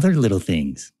of other little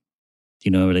things? Do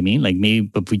you know what I mean? Like maybe,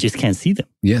 but we just can't see them.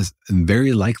 Yes,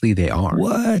 very likely they are.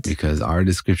 What? Because our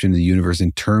description of the universe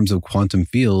in terms of quantum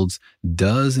fields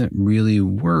doesn't really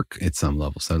work at some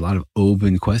level. So a lot of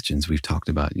open questions we've talked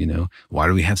about, you know, why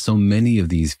do we have so many of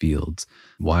these fields?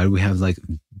 Why do we have like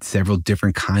several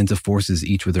different kinds of forces,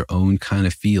 each with their own kind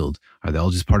of field? Are they all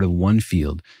just part of one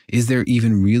field? Is there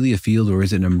even really a field, or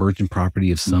is it an emergent property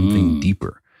of something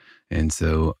deeper? And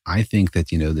so I think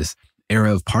that, you know, this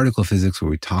era of particle physics where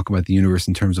we talk about the universe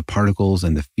in terms of particles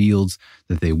and the fields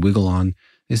that they wiggle on,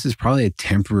 this is probably a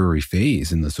temporary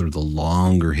phase in the sort of the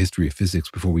longer history of physics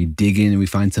before we dig in and we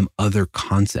find some other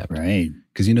concept. Right.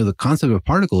 Because, you know, the concept of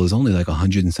particle is only like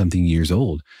 100 and something years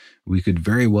old. We could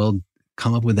very well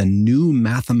come up with a new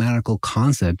mathematical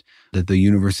concept that the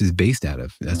universe is based out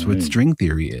of. That's what string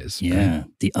theory is. Yeah. Right?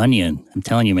 The onion. I'm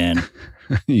telling you, man.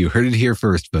 You heard it here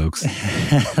first, folks.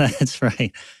 That's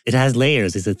right. It has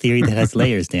layers. It's a theory that has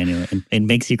layers, Daniel. And it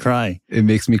makes you cry. It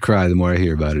makes me cry the more I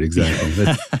hear about it. Exactly.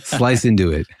 Let's slice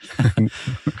into it.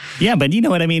 Yeah, but you know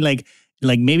what I mean? Like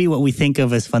maybe what we think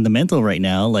of as fundamental right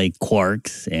now, like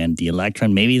quarks and the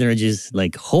electron, maybe they're just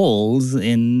like holes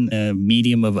in a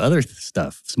medium of other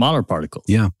stuff, smaller particles.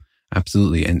 Yeah,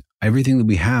 absolutely. And everything that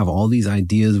we have, all these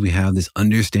ideas we have, this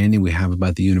understanding we have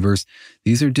about the universe,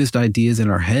 these are just ideas in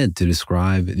our head to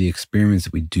describe the experiments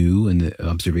that we do and the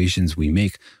observations we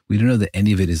make. We don't know that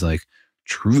any of it is like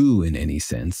true in any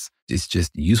sense. It's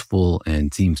just useful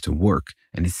and seems to work.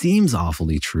 And it seems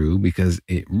awfully true because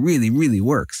it really, really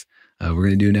works. We're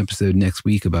going to do an episode next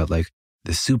week about like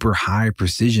the super high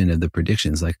precision of the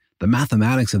predictions. Like the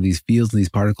mathematics of these fields and these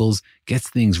particles gets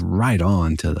things right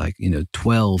on to like,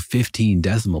 12, 15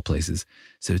 decimal places.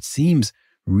 So it seems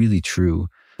really true,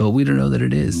 but we don't know that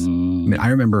it is. I mean, I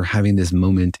remember having this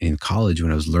moment in college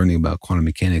when I was learning about quantum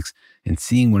mechanics and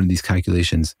seeing one of these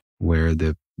calculations where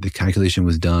the calculation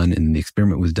was done and the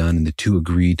experiment was done and the two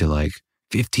agreed to like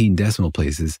 15 decimal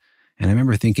places. And I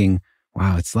remember thinking,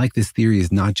 wow, it's like this theory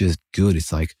is not just good.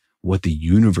 It's like what the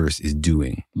universe is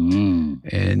doing.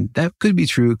 And that could be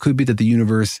true. It could be that the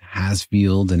universe has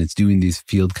fields and it's doing these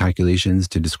field calculations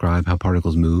to describe how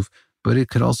particles move. But it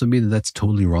could also be that that's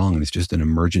totally wrong. And it's just an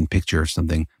emergent picture of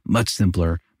something much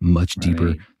simpler, much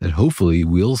deeper that hopefully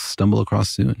we'll stumble across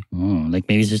soon. Like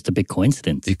maybe it's just a big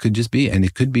coincidence. It could just be. And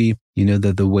it could be,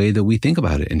 the way that we think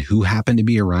about it and who happened to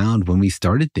be around when we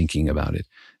started thinking about it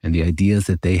and the ideas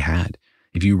that they had.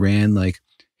 If you ran like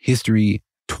history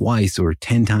twice or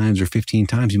 10 times or 15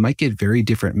 times, you might get very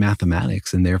different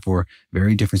mathematics and therefore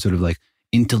very different sort of like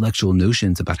intellectual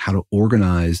notions about how to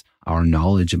organize our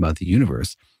knowledge about the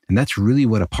universe. And that's really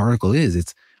what a particle is.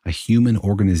 It's a human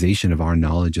organization of our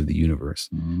knowledge of the universe.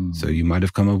 So you might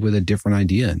have come up with a different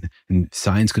idea and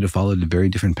science could have followed a very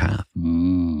different path.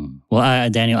 Well,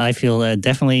 Daniel, I feel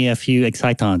definitely a few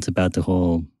excitons about the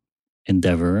whole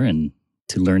endeavor and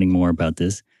to learning more about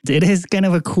this. It is kind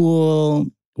of a cool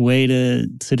way to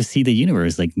sort of see the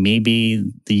universe. Like maybe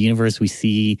the universe we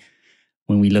see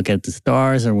when we look at the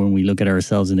stars or when we look at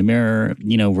ourselves in the mirror,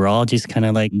 we're all just kind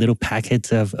of like little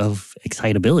packets of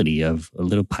excitability, of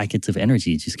little packets of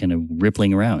energy just kind of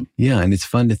rippling around. Yeah, and it's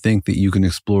fun to think that you can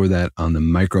explore that on the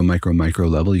micro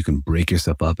level. You can break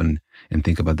yourself up and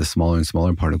think about the smaller and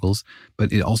smaller particles.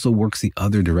 But it also works the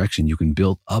other direction. You can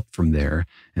build up from there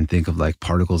and think of like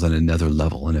particles on another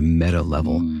level, on a meta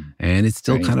level. And it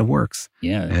still kind of works.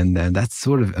 Yeah. And that's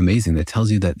sort of amazing. That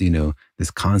tells you that,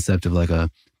 this concept of like a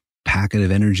packet of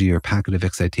energy or packet of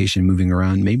excitation moving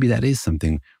around, maybe that is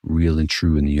something real and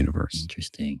true in the universe.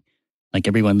 Interesting. Like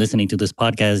everyone listening to this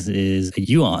podcast is a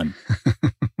you-on,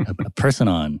 a person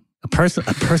on. A person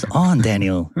on,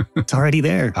 Daniel. It's already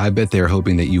there. I bet they're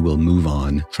hoping that you will move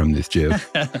on from this joke.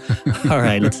 All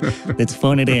right, let's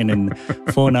phone it in and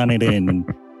phone on it in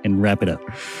and wrap it up.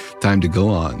 Time to go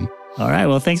on. All right,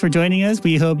 well, thanks for joining us.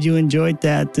 We hope you enjoyed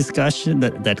that discussion,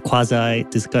 that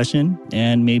quasi-discussion,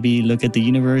 and maybe look at the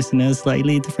universe in a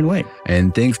slightly different way.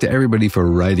 And thanks to everybody for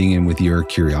writing in with your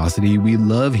curiosity. We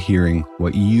love hearing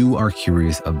what you are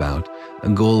curious about. The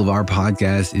goal of our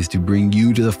podcast is to bring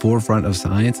you to the forefront of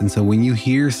science. And so when you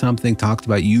hear something talked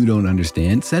about you don't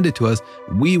understand, send it to us.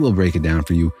 We will break it down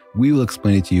for you. We will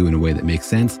explain it to you in a way that makes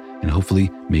sense and hopefully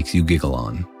makes you giggle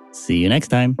on. See you next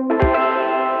time.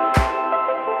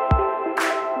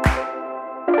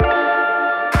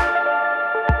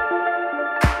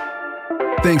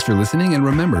 Thanks for listening, and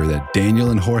remember that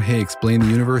Daniel and Jorge Explain the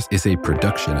Universe is a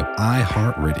production of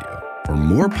iHeartRadio. For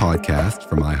more podcasts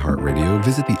from iHeartRadio,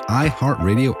 visit the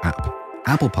iHeartRadio app,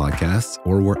 Apple Podcasts,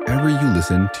 or wherever you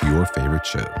listen to your favorite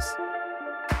shows.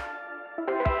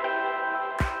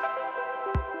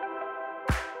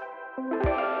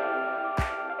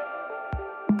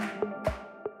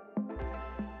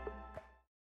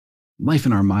 Life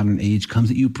in our modern age comes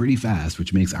at you pretty fast,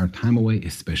 which makes our time away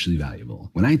especially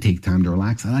valuable. When I take time to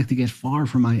relax, I like to get far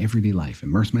from my everyday life,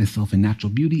 immerse myself in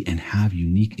natural beauty, and have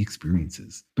unique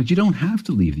experiences. But you don't have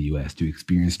to leave the U.S. to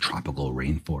experience tropical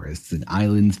rainforests and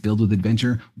islands filled with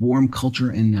adventure, warm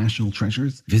culture, and national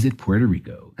treasures. Visit Puerto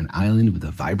Rico, an island with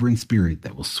a vibrant spirit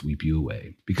that will sweep you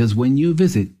away. Because when you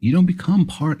visit, you don't become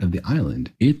part of the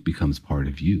island, it becomes part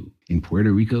of you. In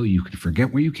Puerto Rico, you can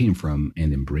forget where you came from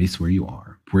and embrace where you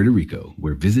are. Puerto Rico,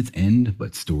 where visits end,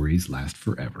 but stories last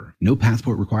forever. No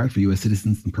passport required for U.S.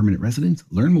 citizens and permanent residents.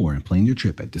 Learn more and plan your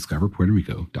trip at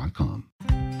discoverpuertorico.com.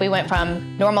 We went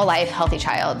from normal life, healthy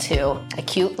child to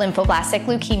acute lymphoblastic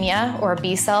leukemia or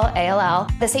B-cell ALL.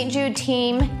 The St. Jude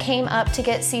team came up to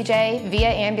get CJ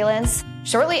via ambulance.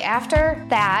 Shortly after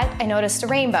that, I noticed a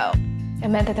rainbow. It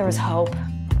meant that there was hope.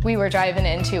 We were driving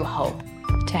into hope.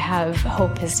 To have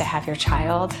hope is to have your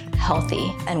child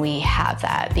healthy, and we have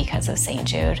that because of St.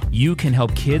 Jude. You can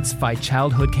help kids fight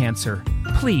childhood cancer.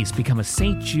 Please become a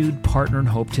St. Jude Partner in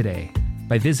Hope today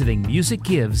by visiting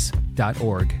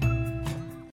musicgives.org.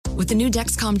 With the new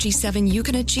Dexcom G7, you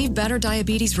can achieve better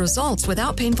diabetes results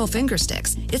without painful finger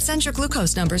sticks. It sends your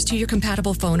glucose numbers to your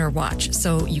compatible phone or watch,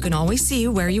 so you can always see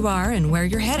where you are and where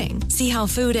you're heading. See how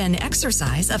food and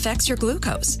exercise affects your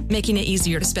glucose, making it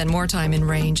easier to spend more time in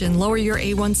range and lower your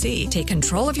A1C. Take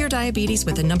control of your diabetes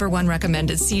with the #1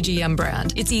 recommended CGM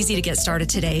brand. It's easy to get started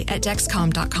today at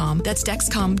Dexcom.com. That's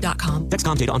Dexcom.com.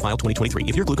 Dexcom data on file 2023.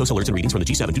 If your glucose alerts and readings from the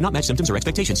G7 do not match symptoms or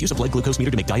expectations, use a blood glucose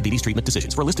meter to make diabetes treatment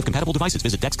decisions. For a list of compatible devices,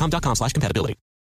 visit Dexcom.com/compatibility.